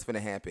know what's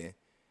finna happen.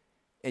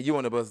 And you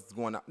on the bus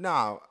going,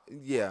 no,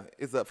 yeah,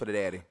 it's up for the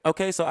daddy.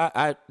 okay, so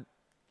I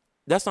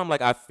that's why I'm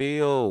like I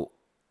feel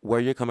where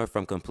you're coming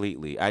from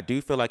completely. I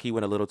do feel like he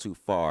went a little too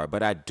far,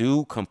 but I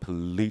do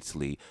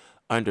completely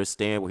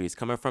understand where he's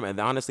coming from, and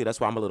honestly, that's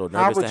why I'm a little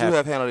nervous. How would to you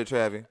have handled it,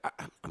 Travis?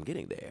 I'm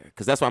getting there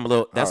because that's why I'm a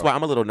little. That's why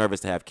I'm a little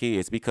nervous to have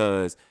kids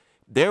because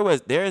there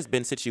has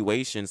been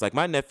situations like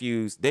my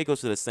nephews. They go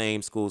to the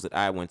same schools that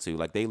I went to.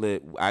 Like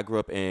I grew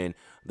up in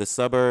the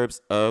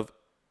suburbs of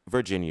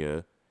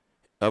Virginia,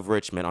 of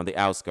Richmond on the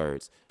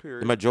outskirts.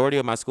 Period. The majority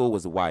of my school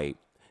was white.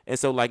 And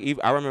so, like,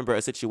 I remember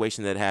a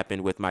situation that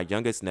happened with my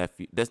youngest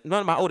nephew,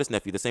 not my oldest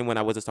nephew, the same one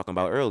I was just talking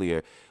about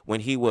earlier,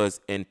 when he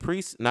was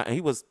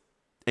he was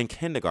in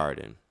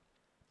kindergarten.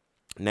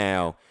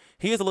 Now,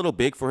 he is a little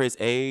big for his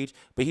age,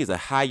 but he's a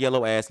high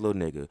yellow ass little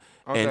nigga.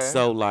 And Okay.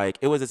 so, like,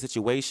 it was a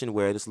situation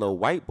where this little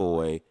white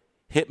boy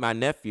hit my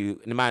nephew,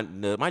 and mind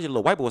you, the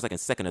little white boy was like in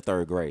second or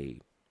third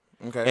grade.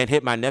 Okay. And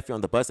hit my nephew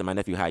on the bus, and my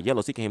nephew high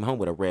yellow, so he came home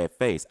with a red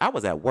face. I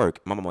was at work.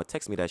 My mama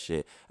texted me that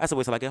shit. I said,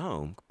 wait till I get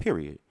home,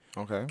 period.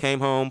 Okay. Came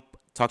home,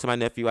 talked to my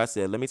nephew. I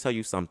said, let me tell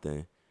you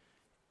something.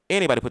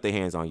 Anybody put their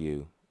hands on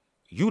you,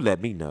 you let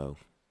me know.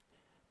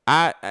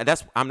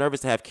 I'm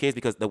nervous to have kids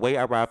because the way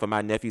I ride for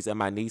my nephews and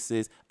my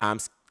nieces,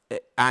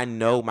 I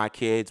know my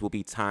kids will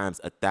be times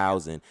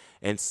 1,000.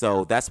 And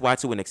so that's why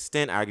to an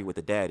extent I argue with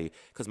the daddy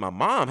because my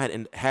mom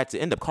had to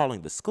end up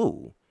calling the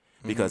school.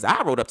 Because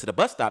I rode up to the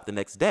bus stop the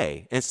next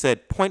day and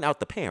said, point out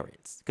the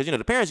parents. Because, you know,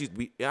 the parents,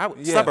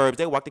 suburbs,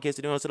 they walk the kids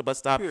to the bus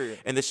stop. Period.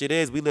 And the shit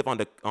is, we live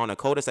on a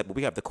cul-de-sac, but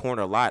we have the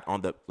corner lot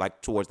on the,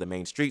 like, towards the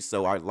main street.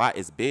 So our lot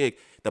is big.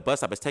 The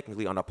bus stop is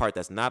technically on a part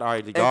that's not our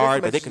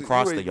yard, but they can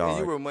cross the yard.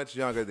 You were much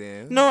younger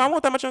then. No, I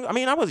wasn't that much younger. I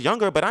mean, I was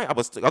younger, but I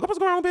was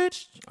grown,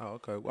 bitch. Oh,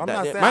 okay. Well, I'm That-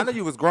 not that- saying. my- I know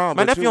you was grown. My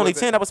but nephew you only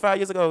wasn't- 10. That was 5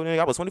 years ago. Nigga,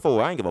 I was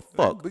 24. I ain't give a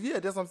fuck. But yeah,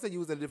 that's what I'm saying. You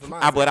was in a different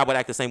mindset. But I would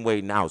act the same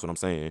way now is what I'm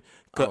saying.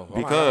 Oh, my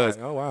Because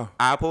God. Oh, wow.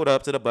 I pulled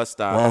up to the bus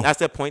stop. Whoa. And I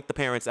said, point the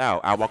parents out.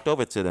 I walked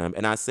over to them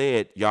and I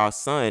said, y'all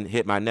son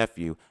hit my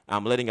nephew.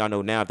 I'm letting y'all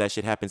know now if that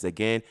shit happens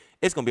again,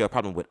 it's going to be a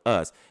problem with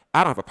us. I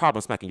don't have a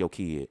problem smacking your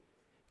kid.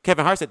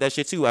 Kevin Hart said that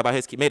shit too about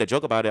his kid. Made a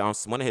joke about it on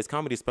one of his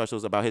comedy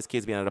specials about his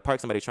kids being at the park.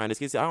 Somebody trying his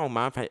kids. I don't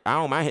mind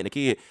hitting a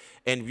kid.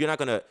 And you're not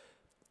going to.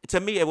 To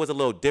me, it was a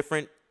little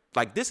different.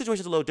 Like this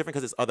situation is a little different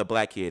because it's other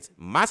black kids.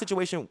 My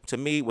situation to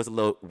me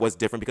was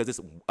different because it's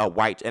a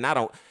white, and I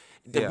don't.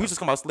 Yeah. We just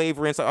come about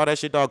slavery and so all that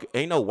shit, dog.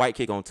 Ain't no white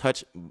kid gonna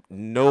touch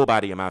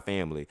nobody in my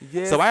family.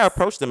 Yes, So I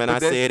approached them and but I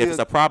that's said, if it's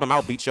still- a problem,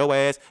 I'll beat your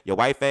ass, your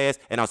wife ass,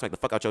 and I'll smack the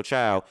fuck out your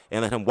child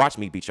and let him watch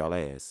me beat y'all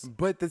ass.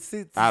 But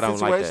the I don't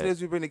like situation that.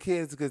 is we bring the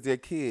kids because they're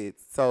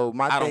kids. So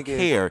my I thing don't is,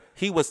 care.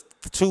 He was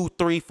 2,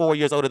 3, 4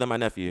 years older than my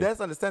nephew. that's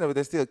understandable.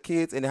 They're still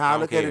kids, and how I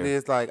don't look at it care.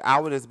 is like I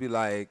would just be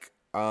like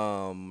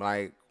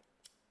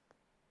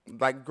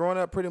growing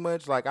up pretty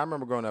much. Like I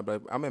remember growing up.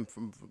 Like I'm in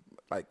from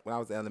like when I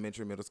was in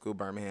elementary, middle school,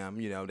 Birmingham.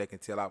 You know, they can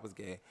tell I was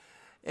gay.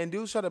 And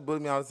dudes try to bully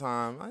me all the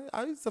time.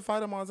 I used to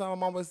fight them all the time. My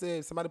mom always said,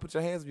 if somebody put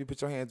your hands on you,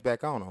 put your hands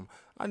back on them.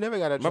 I never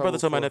got in My brother trouble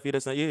told my for- nephew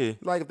this. Yeah.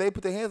 Like if they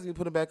put their hands on you,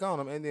 put them back on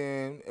them. And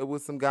then it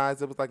was some guys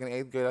that was like in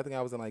 8th grade. I think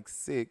I was in like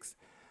 6th.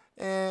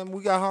 And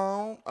we got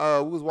home.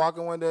 We was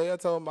walking one day. I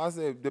told him, I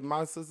said that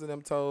my sister and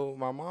them told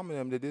my mom and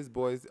them that this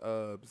boy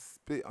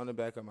spit on the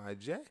back of my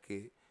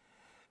jacket.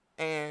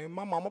 And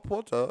my mama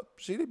pulled up.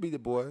 She didn't beat the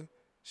boy.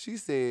 She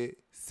said,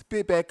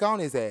 spit back on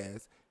his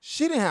ass.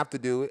 She didn't have to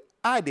do it.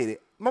 I did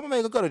it. My mama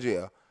ain't gonna go to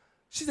jail.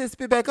 She said,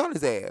 spit back on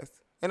his ass.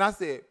 And I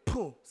said,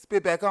 pooh,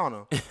 spit back on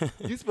him.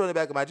 You spit on the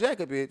back of my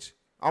jacket, bitch.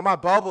 On my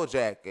bubble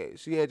jacket.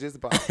 She had just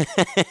bought.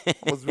 I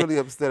was really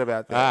upset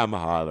about that. I'm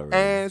hollering.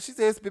 And she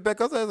said, spit back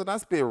on his ass. And I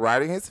spit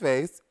right in his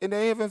face. And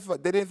they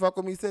didn't fuck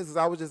with me since. Because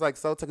I was just like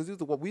so tough.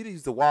 Because we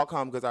used to walk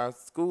home because our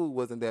school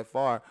wasn't that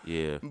far.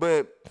 Yeah.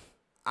 But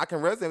I can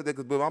resonate with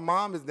it. But my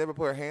mom has never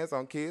put her hands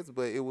on kids.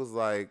 But it was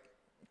like,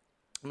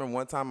 I remember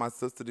one time my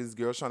sister, this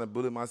girl trying to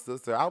bully my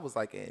sister. I was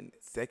like in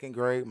 2nd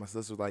grade. My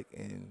sister was like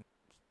in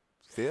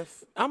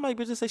 5th. I might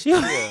just say she. Yeah.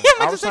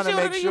 I was trying to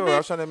make sure. I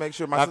was trying to make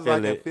sure. My I sister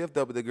was like feel in it. 5th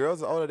though, but the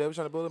girls are older. They were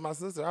trying to bully my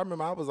sister. I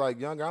remember I was like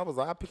younger. I was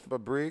like, I picked up a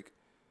brick,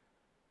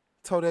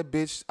 told that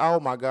bitch,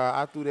 oh my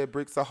God, I threw that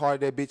brick so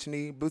hard that bitch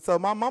knee. But so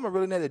my mama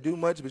really didn't have to do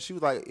much, but she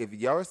was like, if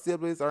your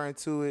siblings are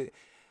into it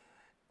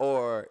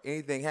or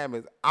anything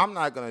happens, I'm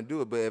not gonna do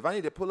it. But if I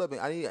need to pull up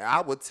and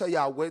I would tell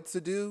y'all what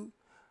to do.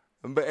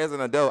 But as an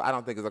adult, I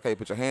don't think it's okay to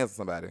put your hands on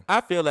somebody. I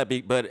feel that,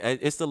 but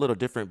it's a little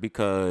different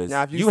because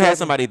Now, if you you had said-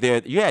 somebody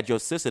there. You had your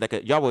sister that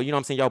could. Y'all were, you know what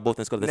I'm saying? Y'all both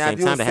in school at the Now, same if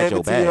you're time a that had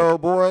your back.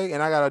 17-year-old boy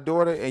and I got a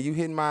daughter and you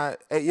hitting my,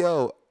 hey,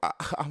 yo,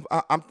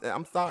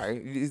 I'm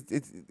sorry.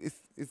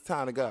 It's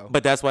time to go.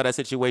 But that's why that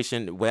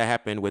situation what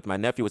happened with my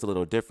nephew was a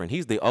little different.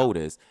 He's the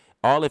oldest.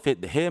 All of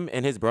him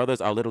and his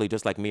brothers are literally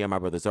just like me and my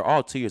brothers. They're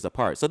all 2 years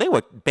apart. So they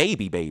were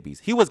babies.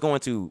 He was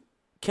going to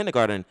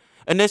kindergarten.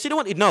 And then she didn't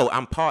want, no,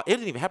 it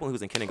didn't even happen when he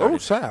was in kindergarten. Oh,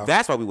 child.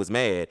 That's why we was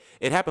mad.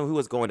 It happened when he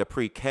was going to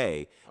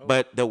pre-K.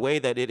 But the way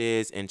that it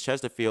is in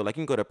Chesterfield, like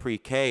you can go to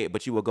pre-K,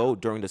 but you will go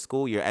during the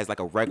school year as like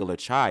a regular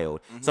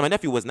child. So my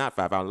nephew was not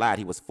 5. I lied.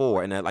 He was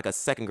 4. And then like a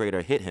 2nd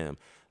grader hit him.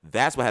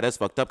 That's what had us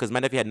fucked up because my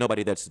nephew had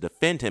nobody there to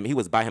defend him. He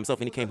was by himself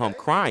and he came home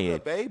crying.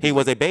 baby. He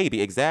was a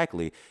baby,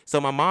 exactly. So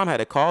my mom had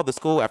to call the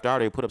school after I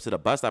already put up to the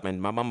bus stop.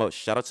 And my mama,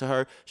 shout out to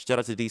her, shout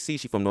out to DC.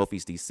 She from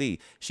Northeast DC.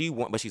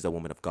 But she's a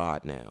woman of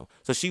God now.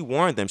 So she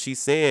warned them. She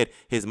said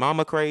his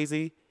mama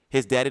crazy.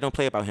 His daddy don't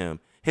play about him.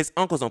 His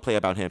uncles don't play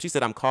about him. She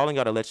said, I'm calling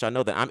y'all to let y'all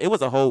know that it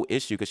was a whole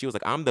issue because she was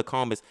like, I'm the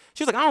calmest.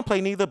 She was like, I don't play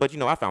neither, but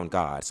I found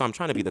God. So I'm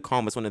trying to be the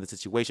calmest one in the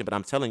situation. But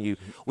I'm telling you,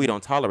 we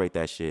don't tolerate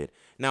that shit.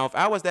 Now, if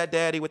I was that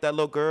daddy with that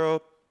little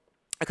girl,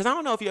 because I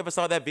don't know if you ever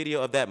saw that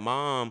video of that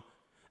mom.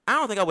 I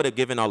don't think I would have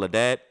given all of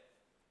that.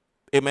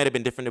 It might have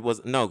been different.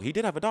 He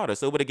did have a daughter,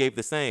 so it would have gave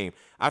the same.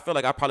 I feel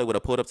like I probably would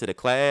have pulled up to the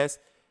class.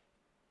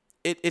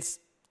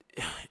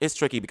 It's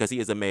tricky because he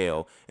is a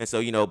male. And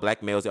so,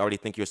 black males, they already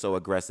think you're so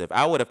aggressive.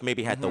 I would have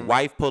maybe had the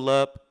wife pull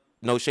up.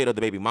 No shade of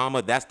the baby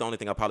mama. That's the only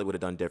thing I probably would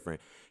have done different.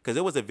 Because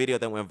there was a video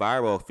that went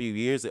viral a few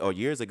years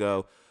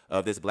ago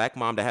of this black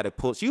mom that had to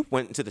pull. She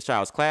went into the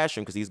child's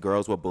classroom because these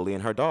girls were bullying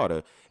her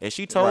daughter. And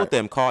she told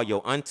them, call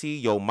your auntie,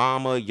 your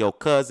mama, your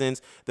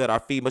cousins that are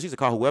female. She said,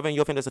 call whoever in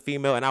your family that's a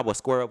female, and I will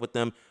square up with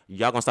them.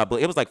 Y'all gonna stop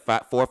bullying. It was like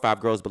 4 or 5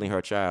 girls bullying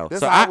her child. That's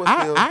So how I would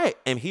feel. I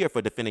am here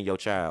for defending your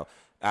child.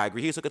 I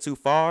agree. He took it too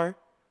far.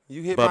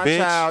 You hit But my bitch-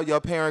 child,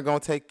 your parent gonna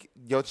take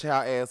your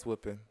child ass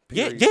whipping.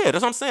 Yeah, Period. yeah,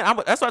 that's what I'm saying.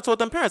 That's what I told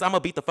them parents. I'm gonna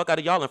beat the fuck out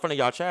of y'all in front of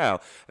y'all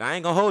child. And I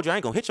ain't gonna hold you. I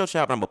ain't gonna hit your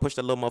child, but I'm gonna push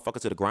that little motherfucker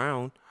to the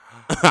ground.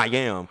 I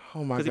am.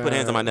 Oh my Because he put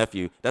hands on God. my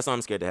nephew. That's why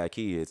I'm scared to have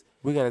kids.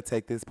 We gotta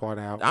take this part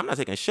out. I'm not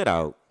taking shit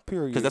out.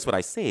 Period. Because that's what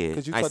I said.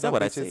 Because you I told said them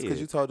what I bitches. said.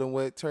 Because you told them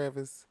what,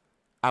 Travis?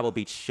 I will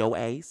beat your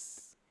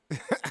ass,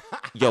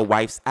 your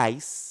wife's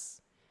ice,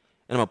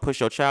 and I'm gonna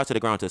push your child to the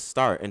ground to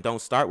start. And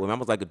don't start with me. I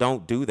was like,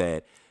 don't do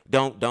that.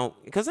 Don't.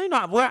 Because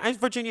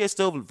Virginia is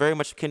still very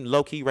much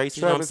low key racist.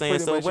 You know what I'm Travis saying?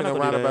 pretty So much we're in not a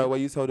gonna do roundabout that. way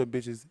you told them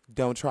bitches,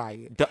 don't try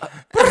it.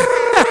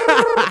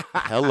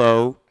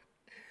 Hello.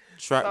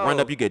 Run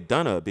up, you get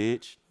done up,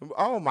 bitch.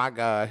 Oh my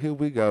God, here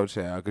we go,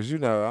 child. Because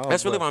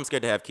That's really why I'm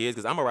scared to have kids,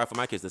 because I'm gonna ride for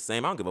my kids the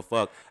same. I don't give a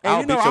fuck. And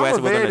I'll beat your ass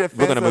and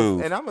we're gonna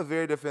move. And I'm a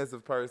very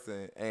defensive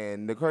person.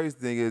 And the crazy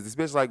thing is,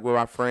 especially like with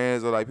my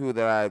friends or like people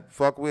that I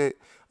fuck with,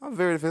 I'm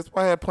very defensive.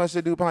 I had punched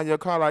a dude behind your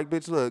car like,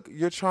 bitch, look,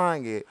 you're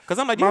trying it. Because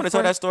I'm like, do you My want to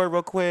tell friend- that story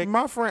real quick?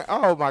 My friend,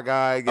 oh my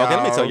God, Okay,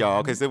 let me tell y'all.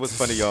 y'all, because it was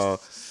funny, y'all.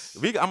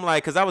 I'm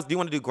like, cause do you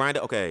want to do grind?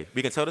 Okay,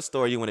 we can tell the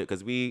story. You want it?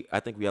 Cause I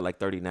think we are like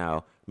 30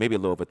 now, maybe a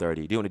little over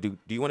 30. Do you want to do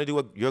do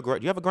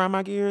you have a grind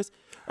my gears?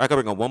 Or I can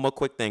bring on one more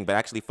quick thing, but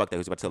actually, fuck that.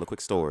 We're about to tell a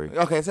quick story.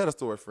 Okay, tell the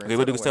story, friend. Okay,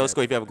 we'll tell a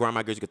story. If you have a grind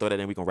my gears, you can throw that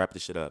in. We can wrap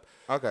this shit up.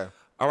 Okay.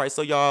 All right,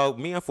 so y'all,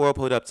 me and Ford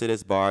pulled up to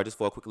this bar just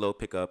for a quick little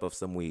pickup of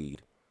some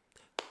weed.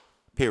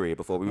 Period.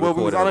 Before we Well,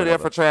 we was recorded or only there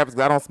whatever. for Travis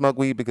because I don't smoke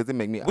weed because it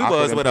make me. We awkward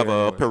was and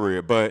whatever, paranoid.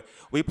 period. But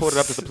we pulled it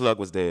up because the plug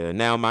was there.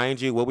 Now, mind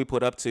you, what we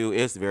put up to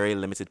is very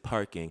limited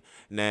parking.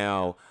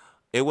 Now,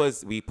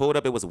 we pulled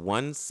up, it was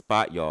one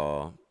spot,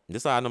 y'all.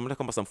 This I'm gonna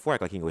come up some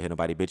Ford like he ain't gonna hit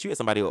nobody, bitch. You hit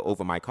somebody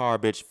over my car,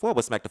 bitch. Ford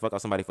would smack the fuck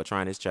out somebody for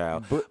trying his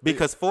child.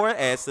 Because Ford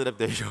ass stood up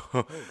there,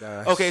 y'all.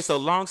 gosh. Okay, so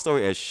long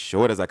story as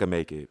short as I can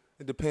make it.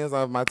 It depends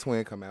on if my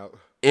twin come out.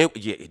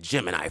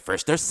 Gemini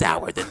first, they're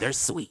sour, then they're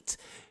sweet.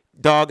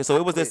 Dog, so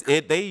it was this.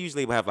 They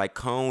usually would have like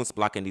cones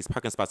blocking these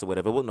parking spots or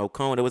whatever. It wasn't no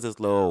cone. It was this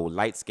little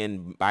light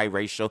skinned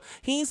biracial.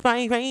 He's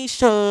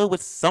biracial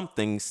with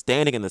something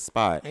standing in the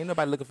spot. Ain't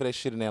nobody looking for that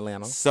shit in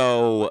Atlanta.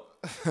 So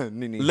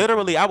Me neither.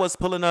 literally, I was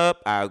pulling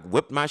up. I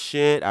whipped my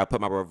shit. I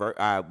put my reverse.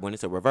 I went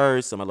into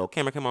reverse. So my little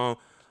camera came on.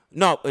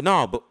 No,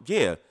 but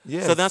yeah.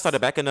 Yes. So then I started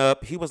backing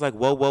up. He was like,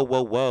 whoa, whoa,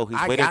 whoa, whoa. He's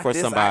I waiting got for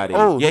this. somebody.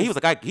 Oh, yeah, he- he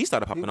was like, he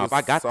started popping he off. was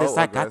I got so this.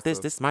 I got this.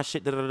 aggressive. This is my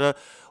shit. Da, da, da.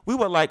 We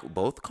were like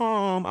both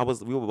calm.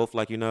 We were both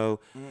like, we're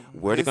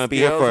His just gonna be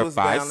here scales for was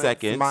 5 balanced.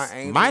 seconds. My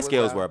angel My was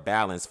scales out. were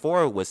balanced.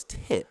 4 was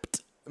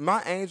tipped.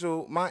 My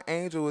angel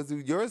is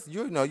yours.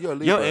 You're a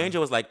Libra. Your angel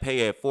was like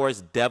pay it.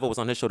 Forrest Devil was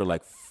on his shoulder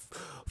like,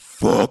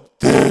 fuck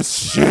this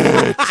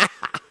shit.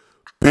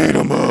 Beat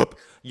him up.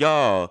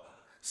 Y'all.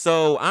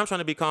 So I'm trying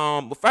to be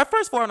calm. At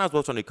first, Ford and I was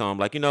both trying to be calm.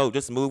 Like,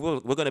 just move.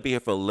 We're going to be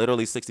here for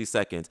literally 60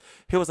 seconds.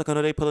 He was like, oh,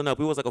 no, they pulling up.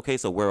 We was like, okay,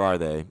 so where are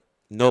they?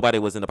 Nobody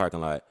was in the parking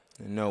lot.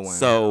 No one.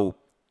 So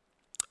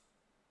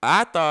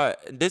I thought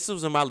this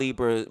was when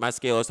my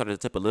scale started to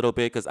tip a little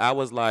bit because I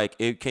was like,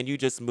 can you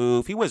just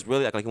move? He was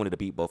really like he wanted to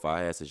beat both our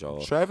asses,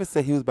 y'all. Travis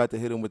said he was about to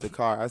hit him with the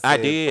car. I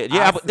did.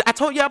 Yeah, I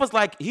told you I was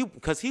like,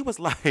 because he was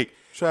like,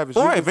 Travis,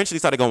 Ford you was- eventually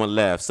started going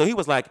left. So he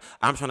was like,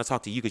 I'm trying to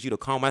talk to you because you the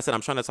calm. I said,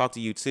 I'm trying to talk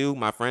to you too.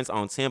 My friend's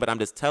on 10, but I'm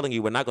just telling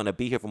you, we're not going to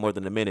be here for more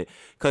than a minute.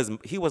 Because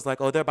he was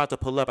like, oh, they're about to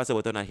pull up. I said,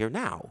 well, they're not here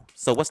now.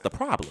 So what's the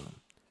problem?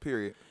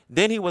 Period.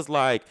 Then he was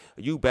like,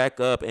 you back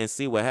up and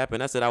see what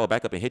happened. I said, I will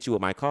back up and hit you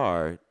with my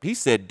car. He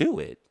said, do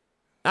it.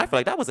 I feel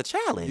like that was a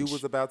challenge. You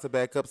was about to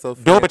back up, so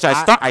No, but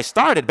I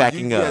started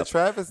backing up. Yeah,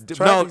 Travis.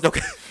 No, okay.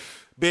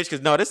 Bitch,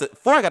 because no,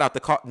 before I got out the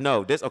car,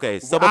 no, okay.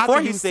 So Well, before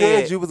after he you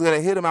said, you was gonna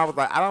hit him, I was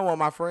like, I don't want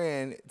my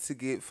friend to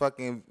get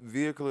fucking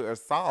vehicular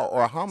assault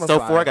or homicide. so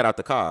before I got out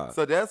the car,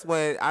 So that's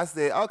when I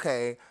said,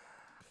 okay,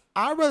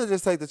 I'd rather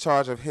just take the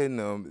charge of hitting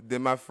him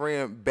than my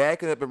friend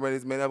backing up and running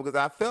his man up because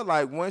I felt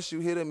like once you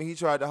hit him and he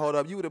tried to hold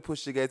up, you would have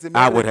pushed your gas.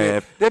 I would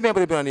have. That man would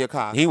have been under your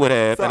car. he would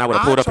have, So and I would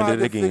have pulled up and tried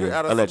did it to again, figure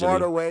out a allegedly.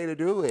 smarter way to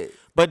do it.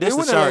 But this It is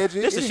wasn't alleged.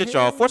 this is It shit, hit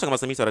y'all. him. Before talking about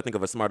something, he started to think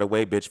of a smarter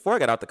way, bitch. Before I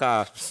got out the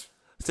car,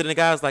 so then the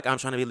guy was like, I'm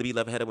trying to be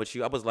level-headed with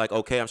you. I was like,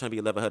 okay, I'm trying to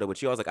be level-headed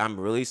with you. I was like, I'm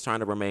really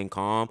trying to remain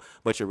calm,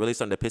 but you're really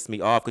starting to piss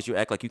me off because you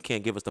act like you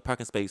can't give us the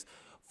parking space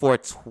for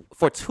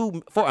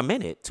a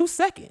minute, 2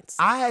 seconds.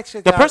 I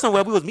actually The got- person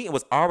where we was meeting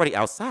was already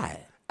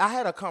outside. I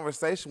had a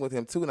conversation with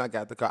him too when I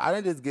got the car. I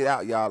didn't just get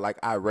out, y'all, like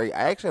irate.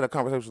 I actually had a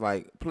conversation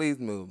like, please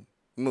move.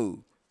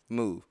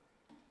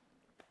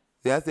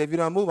 Yeah, I said, if you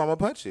don't move, I'm gonna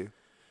punch you.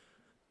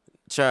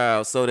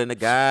 Child. So then the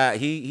guy,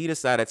 he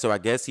decided. So I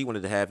guess he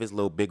wanted to have his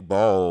little big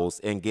balls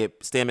and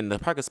stand in the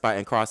parking spot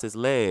and cross his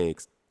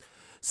legs.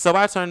 So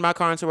I turned my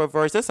car into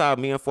reverse. That's how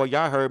me and Ford,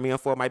 y'all heard me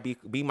and Ford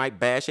might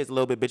bash it a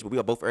little bit, bitch, but we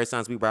are both earth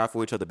signs. We ride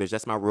for each other, bitch.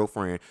 That's my real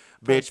friend.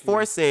 Bitch,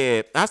 Ford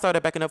said, I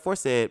started backing up. Ford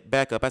said,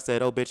 back up. I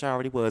said, oh, bitch, I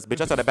already was. Bitch,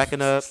 I started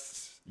backing up.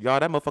 Y'all,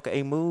 that motherfucker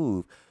ain't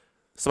move.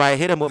 So I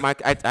hit him with my,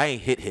 I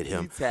ain't hit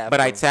him, tapped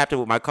but I him. tapped him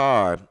with my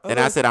car. And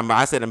I said,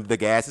 the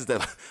gas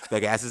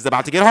is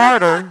about to get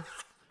harder.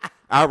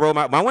 I rolled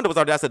my window was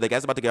already. I said the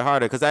gas is about to get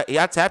harder because I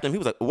tapped him. He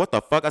was like, "What the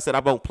fuck?" I said,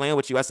 "I'm not playing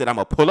with you." I said, "I'm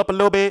gonna pull up a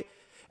little bit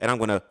and I'm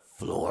gonna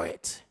floor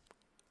it."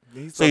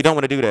 So you don't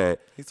want to do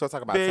that, He started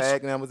talking about Bitch.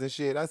 tag numbers and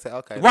shit. I said,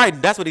 okay.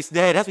 right? That's what he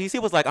said. That's what he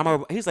said. Was like,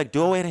 he's like,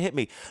 "Do away and hit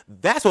me."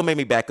 That's what made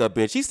me back up,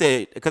 bitch. He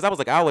said, because I was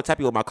like, I would tap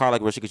you with my car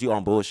like real shit because you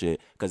on bullshit.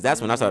 Because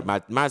that's when I started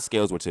my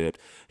scales were tipped.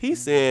 He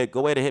said,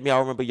 "Go ahead and hit me. I'll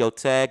remember your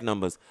tag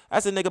numbers." I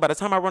said, "Nigga, by the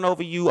time I run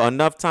over you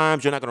enough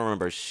times, you're not gonna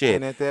remember shit."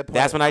 And at that point,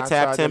 that's when I I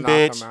tapped tried to him, knock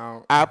bitch. him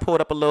out. I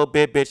pulled up a little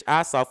bit, bitch.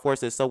 I saw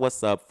Force said, "So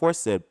what's up?" Force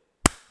said,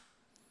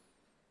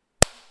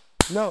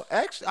 No,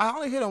 actually, I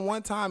only hit him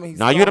one time. And he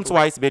 "No, you hit him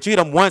stumbled. twice, bitch. You hit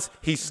him once.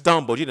 He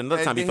stumbled. You hit him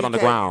another And time. He then fell on the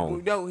came-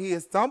 ground." No, he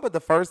had stumbled the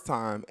first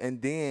time,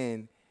 and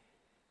then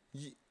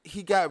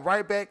he got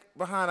right back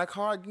behind a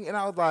car again, and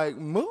I was like,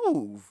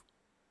 "Move!"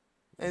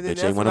 And then Bitch,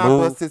 that's ain't when wanna I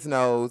move? bust his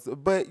nose.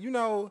 But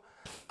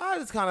I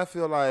just kind of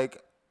feel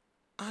like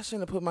I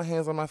shouldn't have put my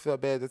hands on him. I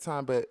felt bad at the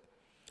time, but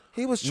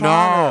he was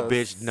trying. No,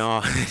 bitch, no.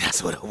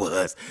 That's what it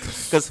was.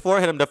 Because Ford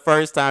hit him the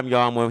first time,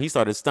 y'all, when he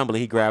started stumbling,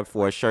 he grabbed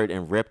for a shirt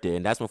and ripped it.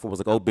 And that's when Ford was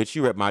like, "Oh, bitch,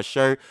 you ripped my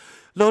shirt."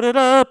 Load it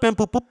up and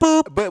boop, boop,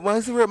 boop. But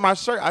once he ripped my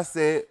shirt, I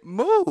said,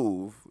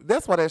 move.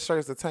 That's why that shirt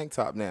is a tank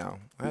top now.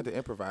 I had to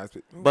improvise.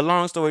 But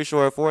long story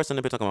short, Forrest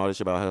ended up talking all this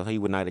shit about how he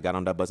would not have got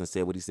on that bus and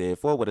said what he said.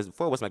 Forrest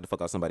smacked the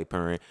fuck out somebody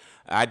parent.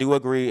 I do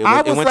agree. It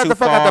I went was too like the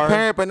fuck far. out the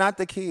parent, but not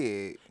the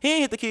kid. He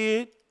ain't hit the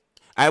kid.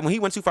 When he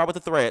went too far with the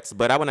threats,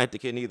 but I wouldn't hit the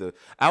kid neither.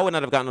 I would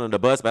not have gotten on the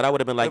bus, but I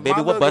would have been like, If baby,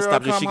 my what little bus girl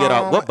stop did she come get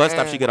off? home What bus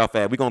stop and- she get off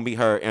at? We gonna meet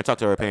her and talk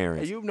to her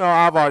parents. You know,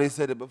 I've already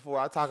said it before.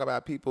 I talk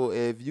about people.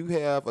 If you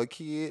have a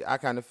kid, I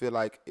kind of feel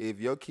like if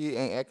your kid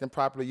ain't acting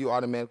properly, you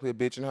automatically a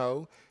bitch and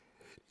hoe.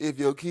 If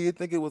your kid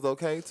think it was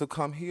okay to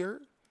come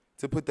here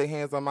to put their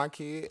hands on my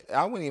kid,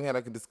 I wouldn't even have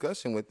like a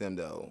discussion with them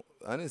though.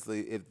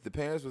 Honestly, if the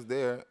parents was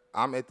there,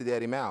 I'm at the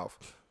daddy mouth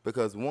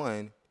because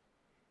one,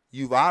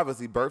 you've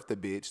obviously birthed a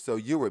bitch, so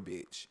you're a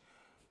bitch.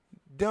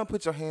 Don't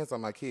put your hands on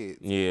my kids.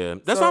 Yeah,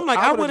 that's So why I'm like,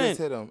 I would've wouldn't. just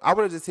hit him. I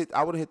would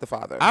have hit the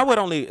father. I would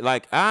only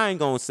like. I ain't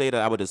gonna say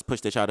that I would just push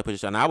the child to push the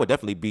child. Now, I would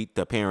definitely beat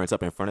the parents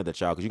up in front of the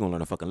child because you gonna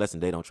learn a fucking lesson.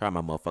 They don't try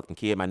my motherfucking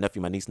kid, my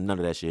nephew, my niece, none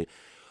of that shit.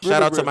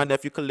 Shout out to my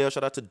nephew Khalil.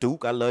 Shout out to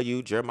Duke. I love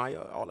you,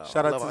 Jeremiah. All that.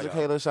 Shout out to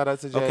Jakayla. Shout out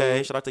to Jay.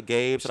 Okay. Shout out to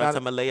Gabe. Shout out Shout to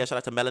out- Malaya. Shout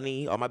out to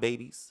Melanie. All my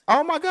babies.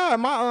 Oh my God,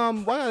 my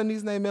why got a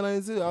niece named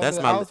Melanie too? I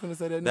was gonna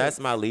say that. That's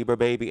my Libra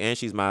baby, and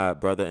she's my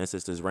brother and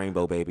sister's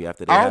rainbow baby.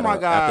 After they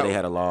God. after they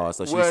had a loss,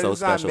 so she's well, so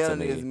it's not special to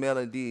Melanie, me. It's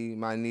Melody,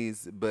 my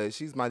niece, but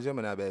she's my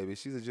Gemini baby.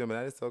 She's a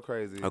Gemini. That's so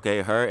crazy.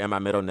 Okay, her and my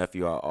middle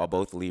nephew are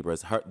both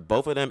Libras.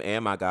 Both of them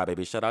and my god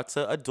baby. Shout out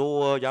to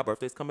Adore. Y'all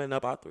birthday's coming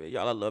up. All three.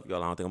 Y'all, I love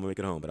y'all. I don't think I'm gonna make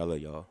it home, but I love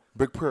y'all.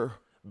 Big purr.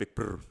 Big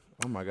purr.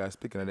 Oh my God!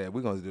 Speaking of that,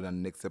 we're gonna do that in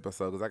the next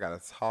episode because I gotta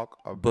talk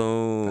about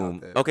Boom.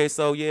 that. Okay,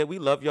 so yeah, we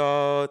love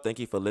y'all. Thank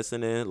you for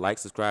listening. Like,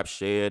 subscribe,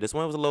 share. This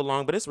one was a little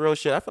long, but it's real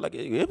shit. I feel like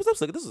it was.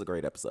 This is a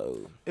great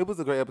episode. It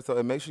was a great episode,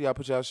 and make sure y'all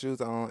put y'all shoes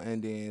on,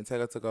 and then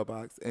take a to-go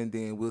box, and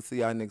then we'll see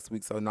y'all next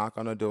week. So knock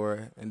on the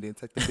door, and then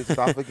take the bitches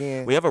off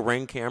again. We have a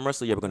Ring camera,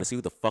 so yeah, we're gonna see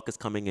who the fuck is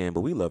coming in.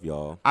 But we love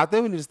y'all. I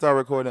think we need to start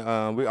recording.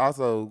 We're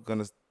also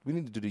we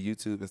need to do the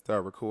YouTube and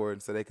start recording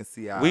so they can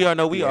see our. We are.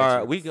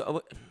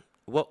 theatrics.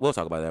 We'll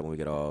talk about that when we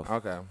get off.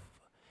 Okay.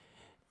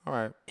 All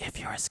right. If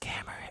you're a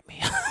scammer, hit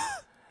me.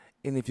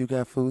 And if you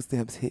got food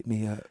stamps, hit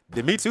me up.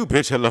 Me too,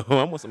 bitch. Hello.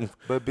 I'm with some.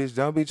 But bitch,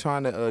 don't be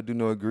trying to do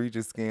no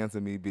egregious scams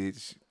to me,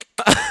 bitch.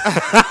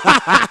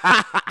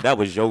 That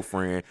was your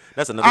friend.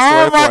 That's another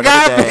Oh story my for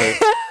God. another day.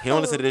 He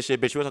don't listen to this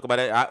shit, bitch. We'll talk about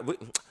that.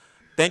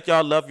 Thank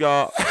y'all. Love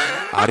y'all.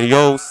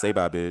 Adios. Say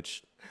bye,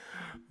 bitch.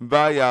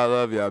 Bye, y'all.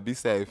 Love y'all. Be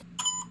safe.